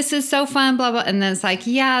 oh, this is so fun, blah, blah. And then it's like,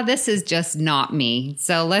 yeah, this is just not me.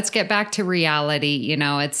 So let's get back to reality.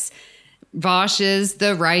 It's Vosh is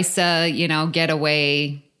the Risa,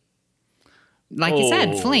 getaway. Like you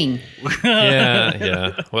said, fling.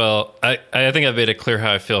 Yeah. Well, I think I've made it clear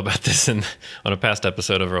how I feel about this on a past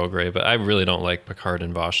episode of Earl Grey, but I really don't like Picard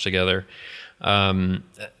and Vosh together.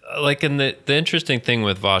 Like, in the interesting thing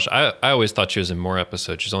with Vosh, I always thought she was in more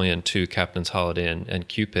episodes. She's only in 2, Captain's Holiday and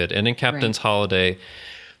Cupid. And in Captain's Holiday,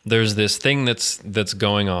 there's this thing that's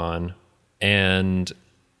going on, and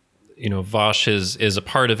Vosh is a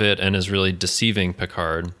part of it and is really deceiving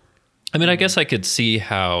Picard. I mean, I guess I could see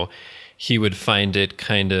how he would find it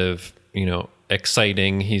kind of,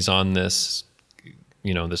 exciting. He's on this,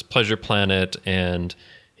 this pleasure planet, and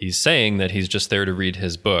he's saying that he's just there to read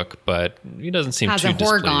his book, but he doesn't seem Has too a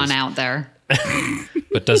displeased, Horgon out there.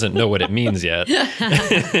 but doesn't know what it means yet.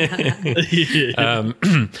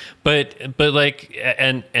 But like,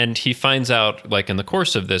 and he finds out, like, in the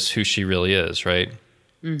course of this, who she really is, right?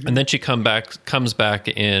 Mm-hmm. And then she comes back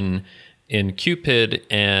in Cupid,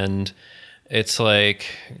 and it's like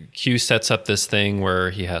Q sets up this thing where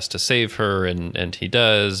he has to save her, and he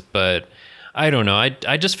does, but I don't know.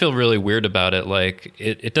 I just feel really weird about it. Like,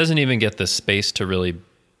 it doesn't even get the space to really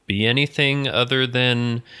be anything other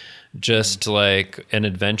than just like an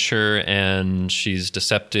adventure, and she's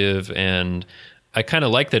deceptive. And I kind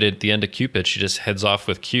of like that at the end of Cupid, she just heads off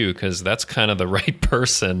with Q, because that's kind of the right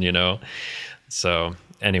person, So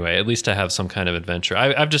anyway, at least to have some kind of adventure.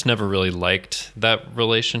 I've just never really liked that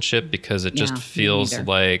relationship, because it just feels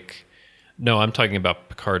like... No, I'm talking about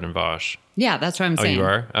Picard and Vosh. Yeah, that's what I'm saying. Oh, you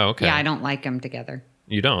are? Oh, okay. Yeah, I don't like them together.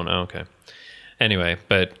 You don't? Oh, okay. Anyway,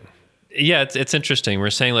 but yeah, it's interesting. We're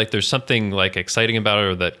saying, like, there's something, like, exciting about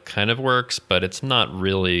her that kind of works, but it's not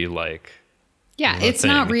really like... Yeah, it's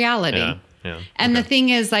not reality. Yeah. And the thing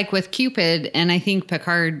is, like, with Cupid, and I think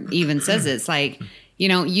Picard even says it's like,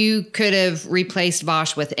 you could have replaced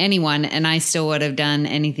Vosh with anyone, and I still would have done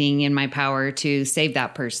anything in my power to save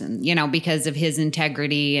that person, because of his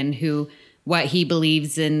integrity and what he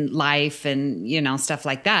believes in life and, stuff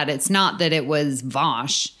like that. It's not that it was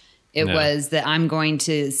Vosh. It was that I'm going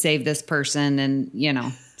to save this person and,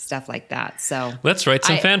 stuff like that. So let's write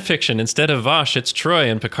some fan fiction. Instead of Vosh, it's Troy,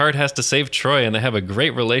 and Picard has to save Troy, and they have a great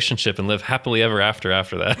relationship and live happily ever after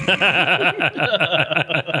that.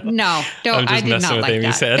 No, don't. I did not like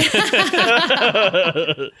that.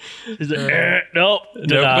 Nope,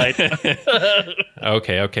 denied.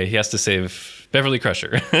 Okay. He has to save Beverly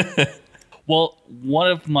Crusher. Well,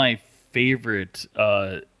 one of my favorite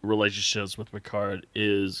relationships with Picard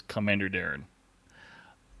is Commander Darren.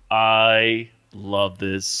 I love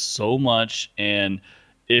this so much, and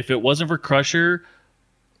if it wasn't for Crusher,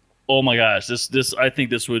 oh my gosh, this I think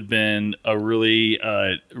this would have been a really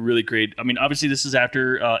really great. I mean, obviously this is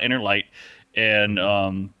after Inner Light, and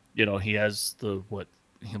he has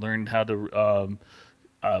he learned how to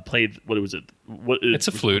play. What was it? It's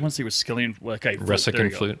a flute. I want to say it was Skillian. Okay,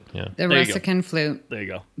 Ressican flute. Yeah, the Ressican flute. There you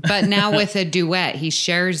go. But now with a duet, he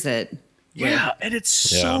shares it. Yeah, and it's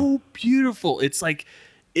so beautiful. It's like,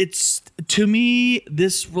 to me,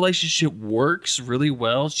 this relationship works really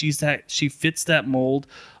well. She fits that mold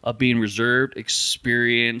of being reserved,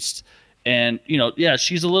 experienced, and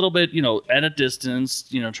she's a little bit at a distance,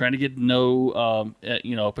 trying to get to know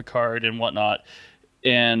Picard and whatnot.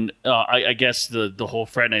 And I guess the whole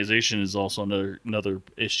fraternization is also another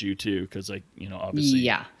issue too, because obviously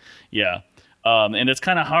yeah. And it's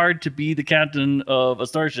kind of hard to be the captain of a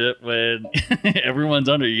starship when everyone's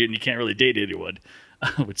under you and you can't really date anyone,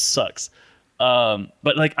 which sucks.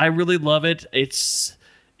 But like, I really love it. It's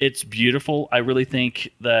beautiful. I really think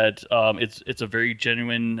that it's a very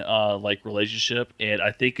genuine like relationship, and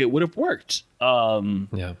I think it would have worked.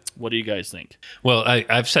 Yeah. What do you guys think? Well,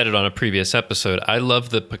 I've said it on a previous episode. I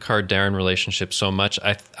love the Picard-Darren relationship so much.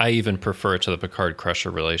 I even prefer it to the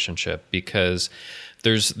Picard-Crusher relationship, because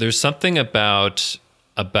there's something about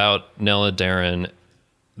Nella Darren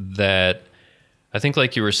that I think,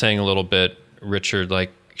 like you were saying a little bit, Richard,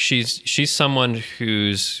 like she's someone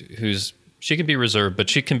who's she can be reserved, but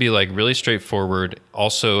she can be like really straightforward.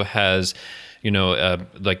 Also has,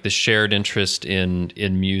 like the shared interest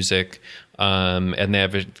in music, and they're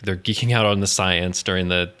geeking out on the science during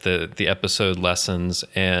the episode lessons,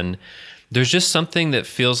 and there's just something that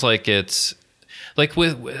feels like it's like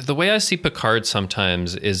with the way I see Picard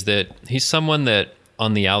sometimes is that he's someone that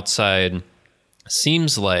on the outside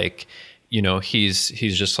seems like, he's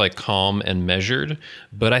just like calm and measured.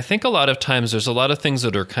 But I think a lot of times there's a lot of things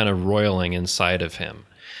that are kind of roiling inside of him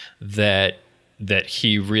that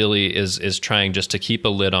he really is trying just to keep a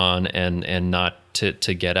lid on and not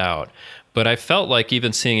to get out. But I felt like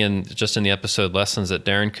even seeing in the episode lessons that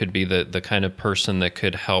Darren could be the kind of person that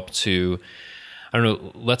could help to, I don't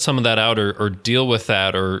know, let some of that out or deal with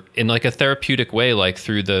that, or in like a therapeutic way, like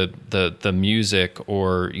through the music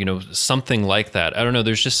or, something like that. I don't know.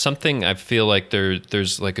 There's just something I feel like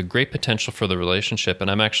there's like a great potential for the relationship.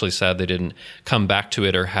 And I'm actually sad they didn't come back to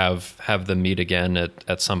it or have them meet again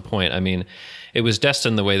at some point. I mean, it was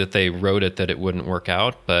destined the way that they wrote it that it wouldn't work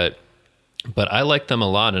out, but I like them a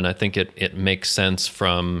lot. And I think it makes sense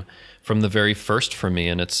from the very first for me.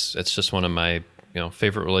 And it's just one of my,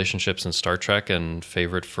 favorite relationships in Star Trek and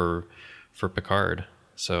favorite for Picard.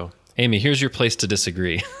 So, Amy, here's your place to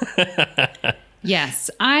disagree. Yes,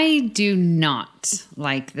 I do not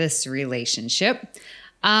like this relationship.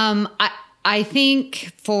 I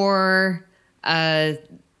think for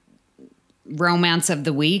romance of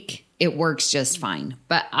the week, it works just fine.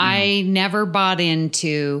 But I never bought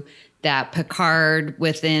into that Picard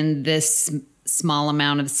within this small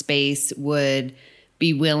amount of space would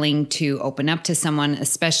be willing to open up to someone,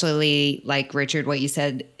 especially like Richard, what you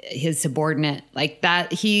said, his subordinate, like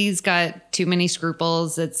that. He's got too many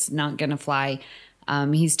scruples. It's not going to fly.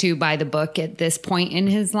 He's too by the book at this point in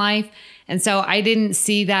his life. And so I didn't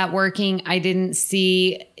see that working. I didn't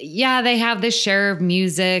see, they have this share of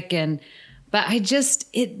music but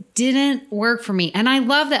it didn't work for me. And I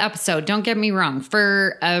love the episode. Don't get me wrong.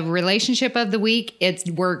 For a relationship of the week, it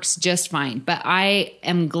works just fine. But I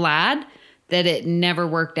am glad that it never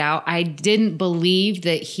worked out. I didn't believe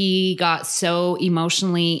that he got so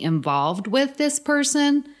emotionally involved with this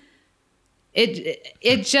person.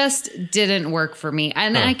 It just didn't work for me.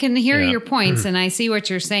 And I can hear your points and I see what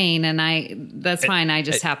you're saying, and that's fine. I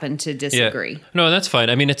just happen to disagree. Yeah. No, that's fine.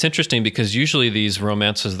 I mean, it's interesting because usually these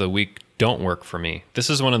romances of the week don't work for me. This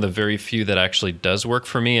is one of the very few that actually does work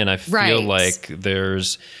for me, and I feel like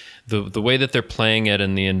there's the way that they're playing it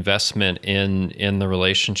and the investment in the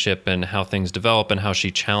relationship and how things develop and how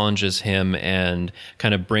she challenges him and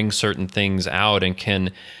kind of brings certain things out and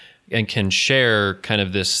can share kind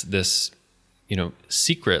of this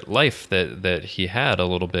secret life that he had a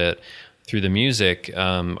little bit through the music.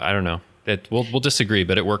 I don't know. We'll disagree,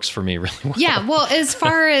 but it works for me really well. Yeah, well, as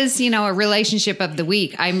far as, a relationship of the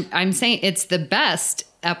week, I'm saying it's the best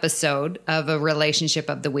episode of a relationship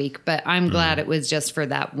of the week, but I'm glad it was just for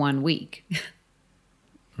that 1 week.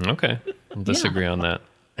 Okay. We'll disagree on that.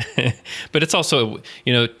 But it's also,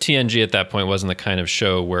 TNG at that point wasn't the kind of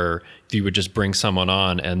show where you would just bring someone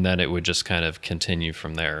on and then it would just kind of continue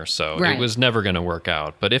from there. So it was never going to work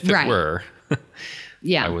out. But if it were,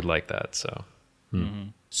 I would like that. So,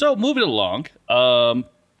 So moving along,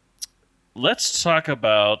 let's talk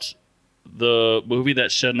about the movie that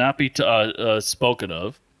should not be spoken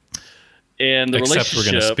of. And the except we're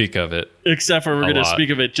going to speak of it. Except for we're going to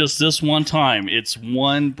speak of it just this one time. It's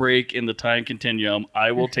one break in the time continuum.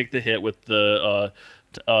 I will take the hit with the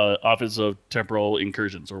Office of Temporal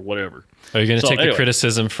Incursions or whatever. Are you going to take the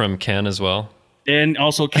criticism from Ken as well? And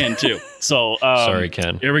also Ken, too. So sorry,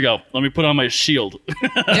 Ken. Here we go. Let me put on my shield.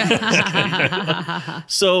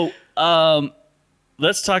 So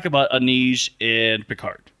let's talk about Aneej and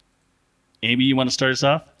Picard. Amy, you want to start us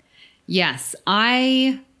off? Yes,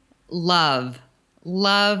 I love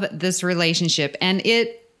this relationship, and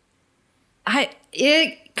it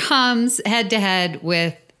comes head to head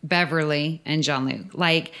with Beverly and Jean-Luc.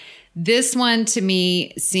 Like, this one to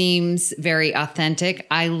me seems very authentic.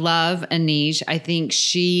 I love Aneej. I think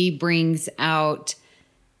she brings out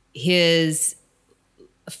his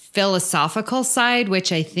philosophical side,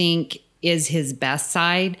 which I think is his best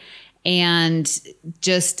side, and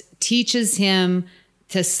just teaches him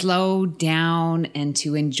to slow down and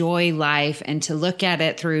to enjoy life and to look at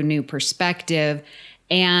it through a new perspective.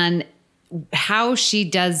 And how she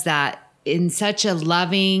does that in such a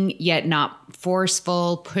loving yet not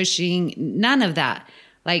forceful, pushing, none of that.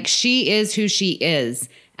 Like, she is who she is.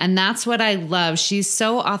 And that's what I love. She's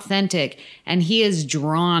so authentic and he is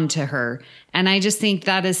drawn to her. And I just think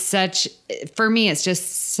that is for me, it's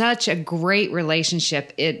just such a great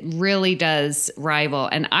relationship. It really does rival.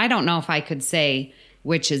 And I don't know if I could say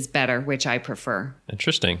which is better, which I prefer.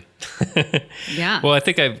 Interesting. Yeah. Well, I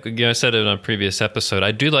think I said it on a previous episode.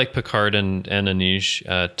 I do like Picard and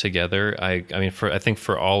Inej together. I think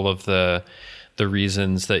for all of the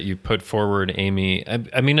reasons that you put forward, Amy.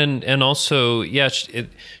 I mean, and also, yeah,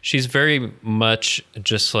 she's very much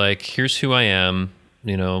just like, here's who I am.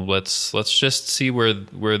 Let's just see where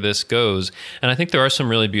this goes. And I think there are some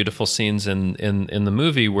really beautiful scenes in the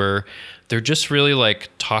movie where they're just really like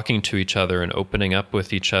talking to each other and opening up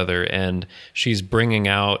with each other, and she's bringing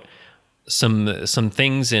out some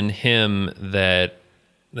things in him that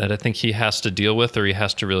I think he has to deal with, or he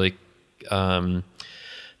has to really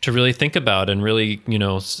think about, and really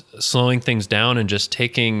slowing things down and just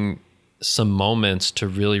taking some moments to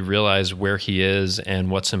really realize where he is and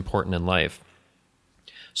what's important in life.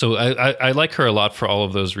 So I like her a lot for all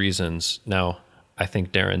of those reasons. Now, I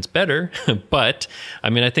think Darren's better, but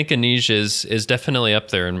I mean, I think Inej is definitely up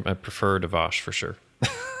there, and I prefer Devash for sure.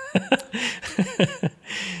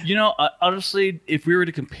 Honestly, if we were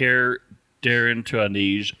to compare Darren to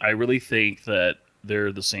Inej, I really think that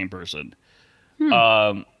they're the same person.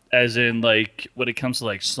 As in, like, when it comes to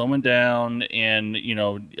like slowing down and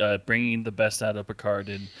bringing the best out of Picard,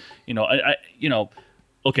 and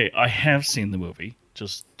okay, I have seen the movie.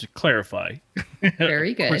 Just to clarify.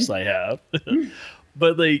 Very good. Of course I have.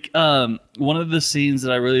 But like one of the scenes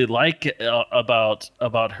that I really like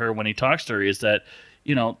about her when he talks to her is that,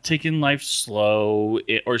 taking life slow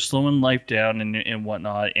or slowing life down and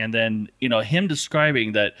whatnot. And then, him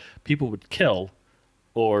describing that people would kill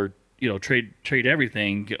or, trade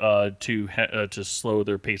everything to slow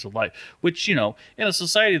their pace of life, which, in a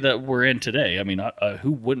society that we're in today, I mean,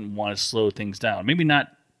 who wouldn't want to slow things down? Maybe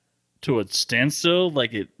not to a standstill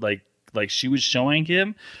like she was showing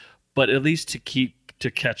him, but at least to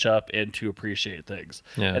catch up and to appreciate things.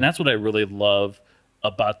 Yeah. And that's what I really love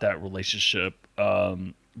about that relationship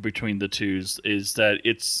between the twos, is that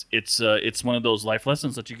it's one of those life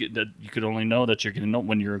lessons that you get, that you could only know that you're getting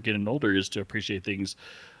when you're getting older, is to appreciate things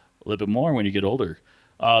a little bit more when you get older.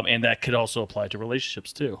 And that could also apply to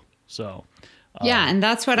relationships too. So yeah, and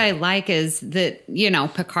that's what I like, is that,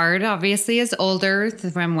 Picard obviously is older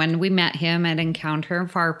from when we met him at Encounter and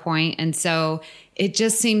Farpoint. And so it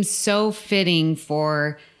just seems so fitting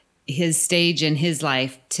for his stage in his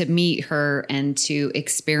life to meet her and to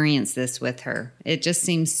experience this with her. It just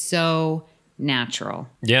seems so natural.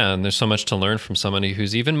 Yeah, and there's so much to learn from somebody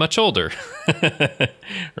who's even much older.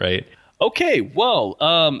 Right? Okay, well,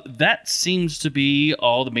 that seems to be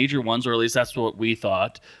all the major ones, or at least that's what we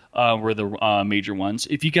thought were the major ones.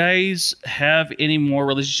 If you guys have any more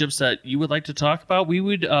relationships that you would like to talk about,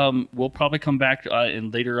 we'll probably come back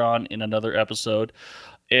later on in another episode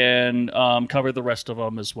and cover the rest of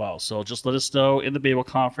them as well. So just let us know in the Babel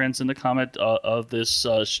Conference, in the comment of this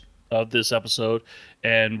episode,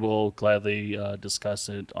 and we'll gladly discuss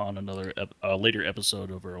it on another later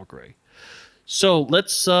episode of Earl Grey. So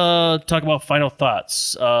let's talk about final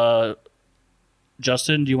thoughts.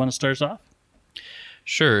 Justin, do you want to start us off?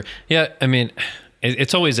 Sure. Yeah, I mean,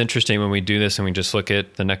 it's always interesting when we do this and we just look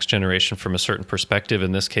at the next generation from a certain perspective,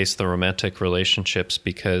 in this case, the romantic relationships,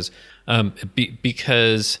 because in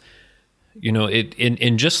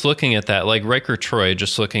just looking at that, like Riker Troy,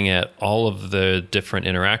 just looking at all of the different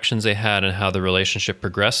interactions they had and how the relationship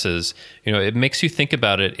progresses, it makes you think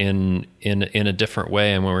about it in a different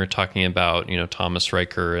way. And when we're talking about, Thomas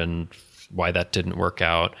Riker and why that didn't work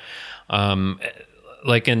out,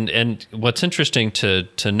 and what's interesting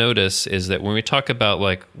to notice is that when we talk about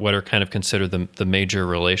like what are kind of considered the major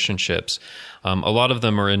relationships, a lot of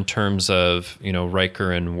them are in terms of,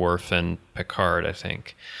 Riker and Worf and Picard, I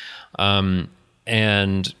think. And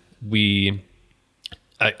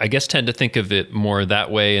I guess tend to think of it more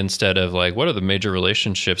that way, instead of like, what are the major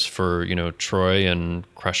relationships for, Troy and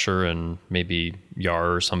Crusher and maybe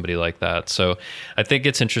Yar or somebody like that. So I think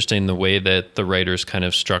it's interesting the way that the writers kind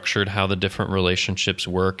of structured how the different relationships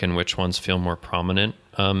work and which ones feel more prominent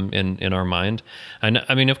in our mind. And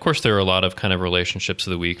I mean, of course, there are a lot of kind of relationships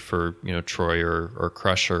of the week for, Troy or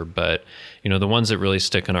Crusher, but, the ones that really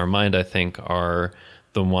stick in our mind, I think, are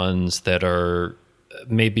the ones that are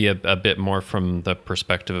maybe a bit more from the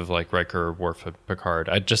perspective of like Riker, Worf, Picard.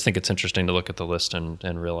 I just think it's interesting to look at the list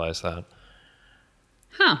and realize that.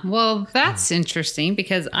 Huh. Well, that's interesting,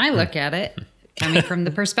 because I look at it coming from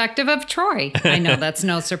the perspective of Troy. I know that's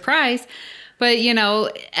no surprise, But,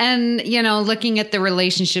 looking at the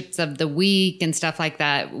relationships of the week and stuff like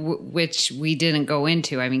that, which we didn't go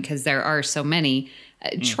into, I mean, because there are so many,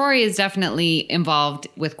 Troy is definitely involved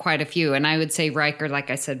with quite a few. And I would say Riker,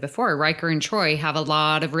 like I said before, Riker and Troy have a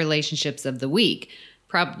lot of relationships of the week,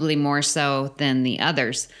 probably more so than the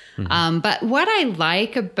others. But what I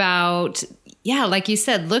like about, like you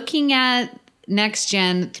said, looking at Next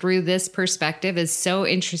Gen through this perspective is so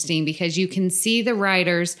interesting because you can see the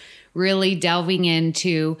writers really delving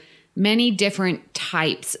into many different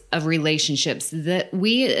types of relationships that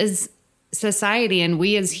we as society and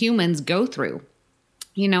we as humans go through.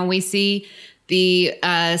 We see the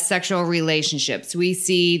sexual relationships, we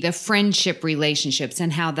see the friendship relationships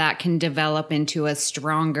and how that can develop into a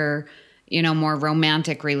stronger, more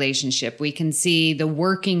romantic relationship. We can see the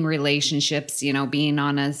working relationships, being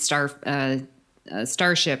on a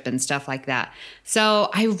starship and stuff like that. So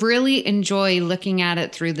I really enjoy looking at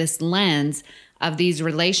it through this lens of these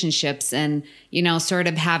relationships and, sort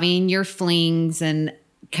of having your flings and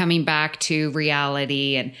coming back to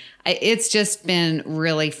reality. And it's just been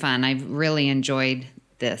really fun. I've really enjoyed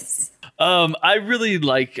this. I really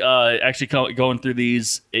like actually going through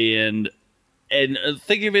these and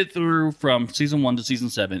thinking of it through from season 1 to season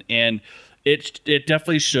 7. And it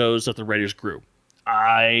definitely shows that the writers grew.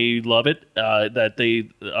 I love it that they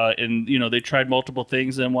they tried multiple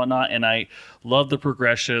things and whatnot, and I love the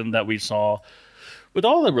progression that we saw with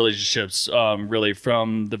all the relationships, really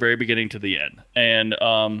from the very beginning to the end. And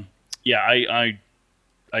I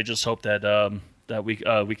just hope that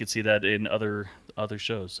we could see that in other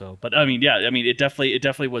shows. So, but it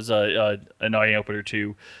definitely was an eye opener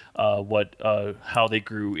to how they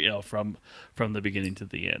grew, from the beginning to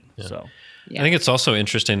the end. Yeah. So. Yeah. I think it's also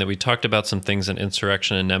interesting that we talked about some things in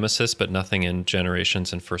Insurrection and Nemesis, but nothing in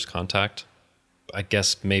Generations and First Contact. I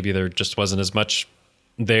guess maybe there just wasn't as much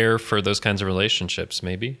there for those kinds of relationships,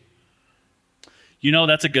 maybe.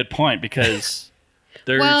 That's a good point because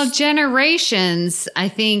Generations, I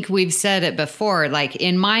think we've said it before, like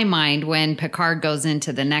in my mind, when Picard goes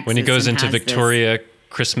into the Nexus. When he goes into Victoria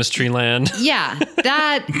Christmas Tree Land. Yeah,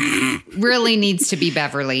 that really needs to be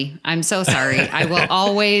Beverly. I'm so sorry. I will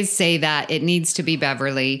always say that it needs to be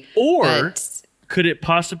Beverly. Or could it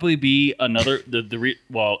possibly be another?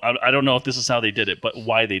 I don't know if this is how they did it, but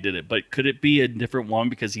why they did it. But could it be a different one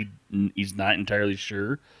because he's not entirely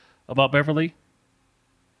sure about Beverly?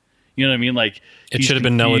 You know what I mean? Like it should have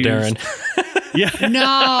been Noah Darren. Yeah.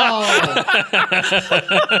 No.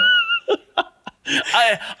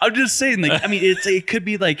 I'm just saying, it could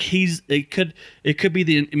be like it could be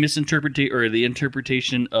the misinterpretation or the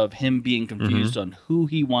interpretation of him being confused on who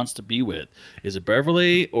he wants to be with. Is it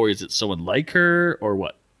Beverly or is it someone like her or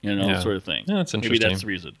what? Sort of thing. Yeah, that's interesting. Maybe that's the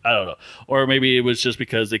reason. I don't know. Or maybe it was just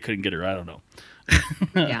because they couldn't get her. I don't know.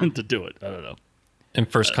 To do it. I don't know. In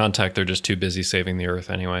First Contact, they're just too busy saving the Earth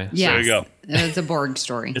anyway. Yes. There you go. It's a Borg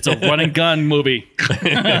story. It's a run and gun movie.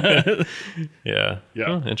 Yeah.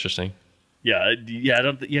 Oh, interesting. Yeah,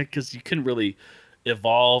 because you couldn't really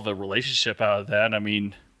evolve a relationship out of that. I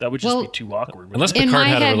mean, that would just be too awkward. Unless Picard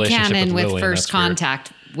had a relationship with Lily, First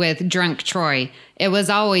Contact with drunk Troy, it was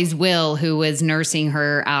always Will who was nursing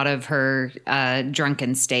her out of her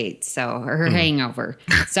drunken state, so her hangover.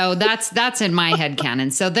 So that's in my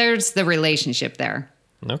headcanon. So there's the relationship there.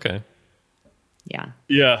 Okay. Yeah.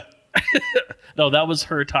 Yeah. No, that was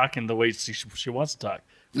her talking the way she wants to talk.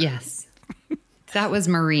 Yes. That was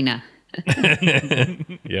Marina.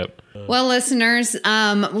 Yep. Well, listeners,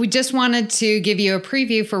 we just wanted to give you a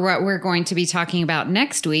preview for what we're going to be talking about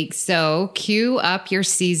next week. So cue up your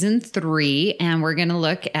season 3, and we're going to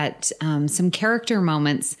look at some character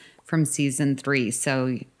moments from season 3.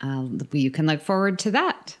 So you can look forward to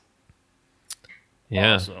that.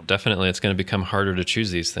 Yeah, awesome. Definitely. It's going to become harder to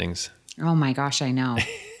choose these things. Oh my gosh, I know.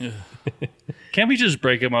 Can't we just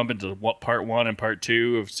break them up into part 1 and part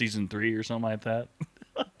 2 of season 3 or something like that?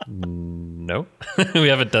 No, we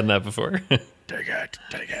haven't done that before. Take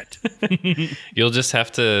it. You'll just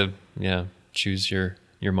have to, choose your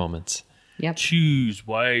moments. Yep. Choose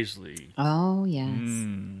wisely. Oh, yes.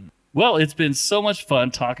 Well, it's been so much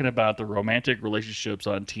fun talking about the romantic relationships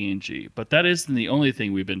on TNG, but that isn't the only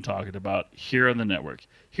thing we've been talking about here on the network.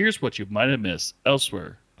 Here's what you might have missed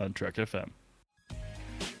elsewhere on Trek FM.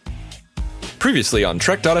 Previously on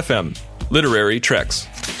Trek.fm, Literary Treks.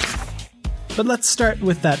 But let's start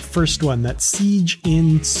with that first one, that Siege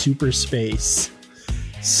in Super Space.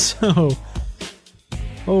 So,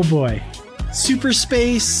 oh boy. Super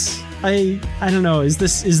Space, I don't know, is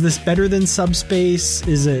this better than Subspace?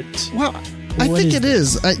 Is it... Well, I think it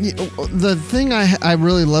is. The thing I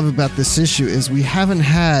really love about this issue is we haven't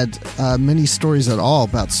had many stories at all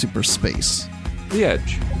about super space. The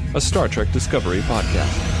Edge, a Star Trek Discovery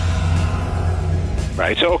podcast.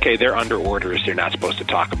 Right. So, okay, they're under orders. They're not supposed to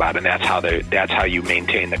talk about it, and that's how you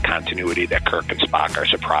maintain the continuity that Kirk and Spock are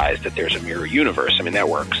surprised that there's a mirror universe. I mean, that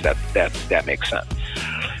works. That makes sense.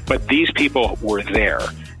 But these people were there.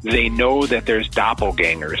 They know that there's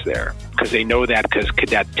doppelgangers there because they know that because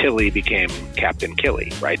Cadet Tilly became Captain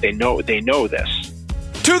Killy, right? They know this.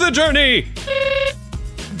 To the journey!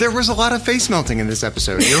 There was a lot of face melting in this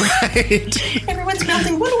episode. You're right. Everyone's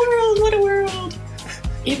melting. What a world! What a world!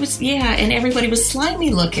 It was, and everybody was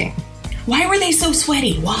slimy looking. Why were they so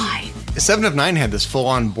sweaty? Why? 7 of 9 had this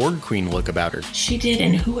full-on Borg Queen look about her. She did,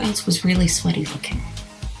 and who else was really sweaty looking?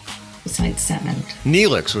 Besides 7.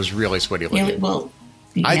 Neelix was really sweaty looking.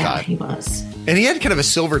 I thought he was. And he had kind of a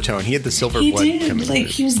silver tone. He had the silver blood. He did.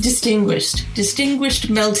 He was distinguished.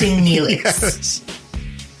 Distinguished melting Neelix. Yes.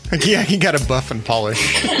 Yeah, he got a buff and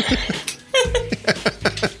polish.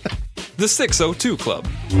 The 602 Club.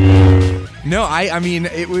 No, I mean,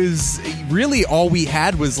 it was really all we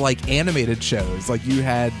had was like animated shows. Like you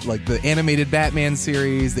had like the animated Batman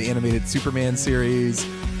series, the animated Superman series,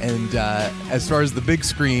 and as far as the big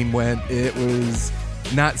screen went, it was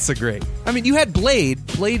not so great. I mean, you had Blade.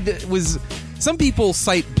 Blade was... Some people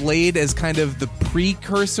cite Blade as kind of the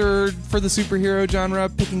precursor for the superhero genre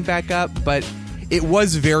picking back up, but it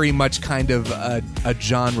was very much kind of a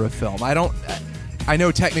genre film. I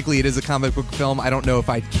know technically it is a comic book film. I don't know if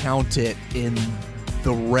I'd count it in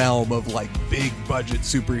the realm of like big budget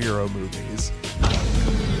superhero movies.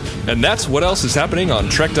 And that's what else is happening on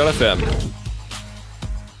Trek.fm.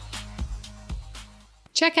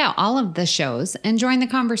 Check out all of the shows and join the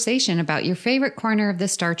conversation about your favorite corner of the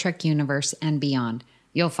Star Trek universe and beyond.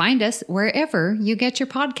 You'll find us wherever you get your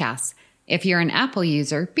podcasts. If you're an Apple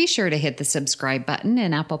user, be sure to hit the subscribe button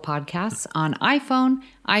in Apple Podcasts on iPhone,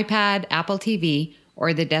 iPad, Apple TV,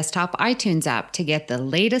 or the desktop iTunes app to get the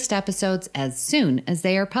latest episodes as soon as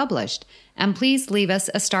they are published. And please leave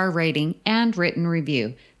us a star rating and written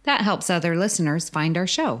review. That helps other listeners find our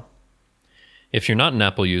show. If you're not an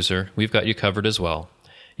Apple user, we've got you covered as well.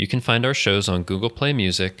 You can find our shows on Google Play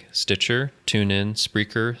Music, Stitcher, TuneIn,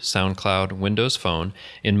 Spreaker, SoundCloud, Windows Phone,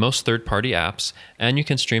 in most third-party apps, and you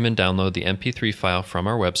can stream and download the MP3 file from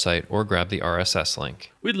our website or grab the RSS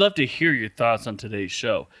link. We'd love to hear your thoughts on today's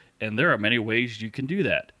show, and there are many ways you can do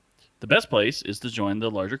that. The best place is to join the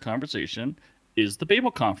larger conversation is the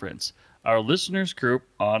Babel Conference, our listeners group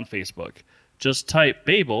on Facebook. Just type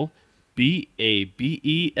Babel,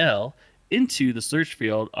 B-A-B-E-L, into the search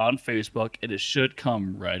field on Facebook, and it should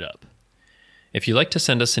come right up. If you'd like to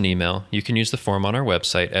send us an email, you can use the form on our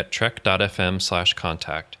website at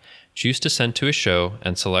trek.fm/contact. Choose to send to a show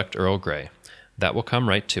and select Earl Grey. That will come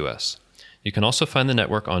right to us. You can also find the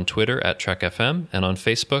network on Twitter at TrekFM and on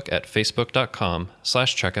Facebook at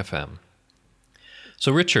facebook.com/TrekFM.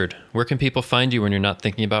 So Richard, where can people find you when you're not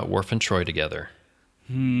thinking about Worf and Troy together?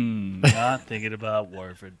 Not thinking about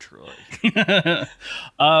Worf and Troy.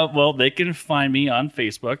 Well, they can find me on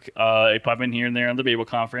Facebook. I pop in here and there on the Babel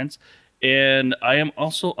Conference. And I am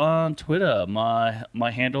also on Twitter.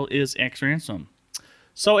 My handle is XRansom.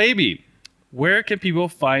 So, Amy, where can people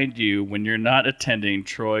find you when you're not attending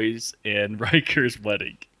Troy's and Riker's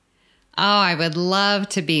wedding? Oh, I would love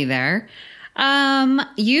to be there.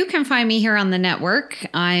 You can find me here on the network.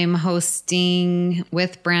 I'm hosting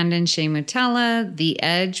with Brandon Shea Mutala, The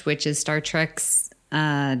Edge, which is Star Trek's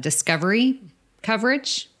Discovery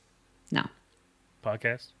coverage. No.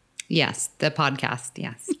 Podcast? Yes, the podcast,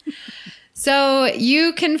 yes. So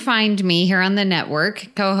you can find me here on the network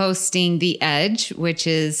co-hosting The Edge, which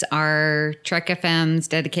is our Trek FM's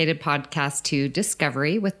dedicated podcast to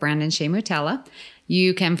Discovery with Brandon Shea Mutala.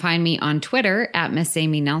 You can find me on Twitter at Miss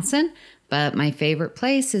Amy Nelson. But my favorite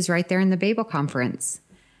place is right there in the Babel Conference.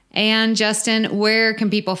 And Justin, where can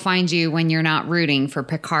people find you when you're not rooting for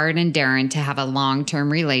Picard and Darren to have a long-term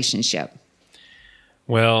relationship?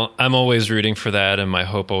 Well, I'm always rooting for that, and my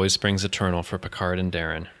hope always springs eternal for Picard and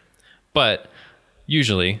Darren. But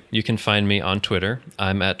usually, you can find me on Twitter.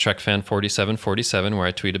 I'm at TrekFan4747, where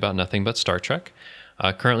I tweet about nothing but Star Trek.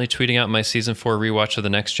 Currently tweeting out my Season 4 rewatch of The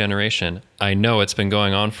Next Generation. I know it's been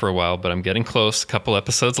going on for a while, but I'm getting close. A couple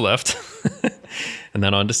episodes left. And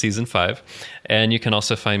then on to Season 5. And you can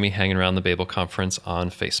also find me hanging around the Babel Conference on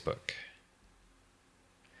Facebook.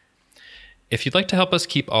 If you'd like to help us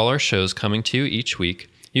keep all our shows coming to you each week,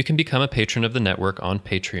 you can become a patron of the network on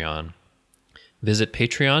Patreon. Visit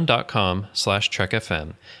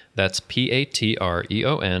patreon.com/TrekFM. That's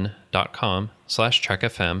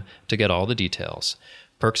patreon.com/TrekFM to get all the details.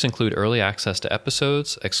 Perks include early access to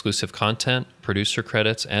episodes, exclusive content, producer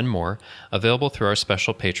credits, and more, available through our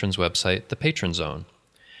special patrons website, The Patron Zone.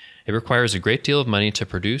 It requires a great deal of money to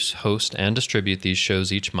produce, host, and distribute these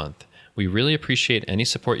shows each month. We really appreciate any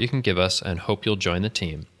support you can give us and hope you'll join the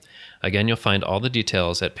team. Again, you'll find all the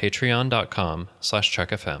details at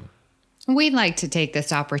patreon.com/trekfm. We'd like to take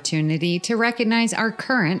this opportunity to recognize our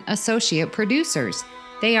current associate producers.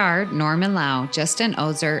 They are Norman Lau, Justin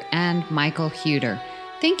Ozer, and Michael Huter.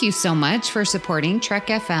 Thank you so much for supporting Trek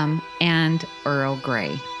FM and Earl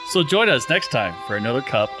Grey. So join us next time for another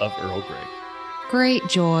cup of Earl Grey. Great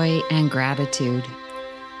joy and gratitude.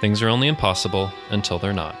 Things are only impossible until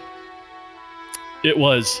they're not. It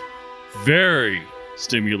was very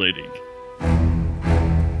stimulating.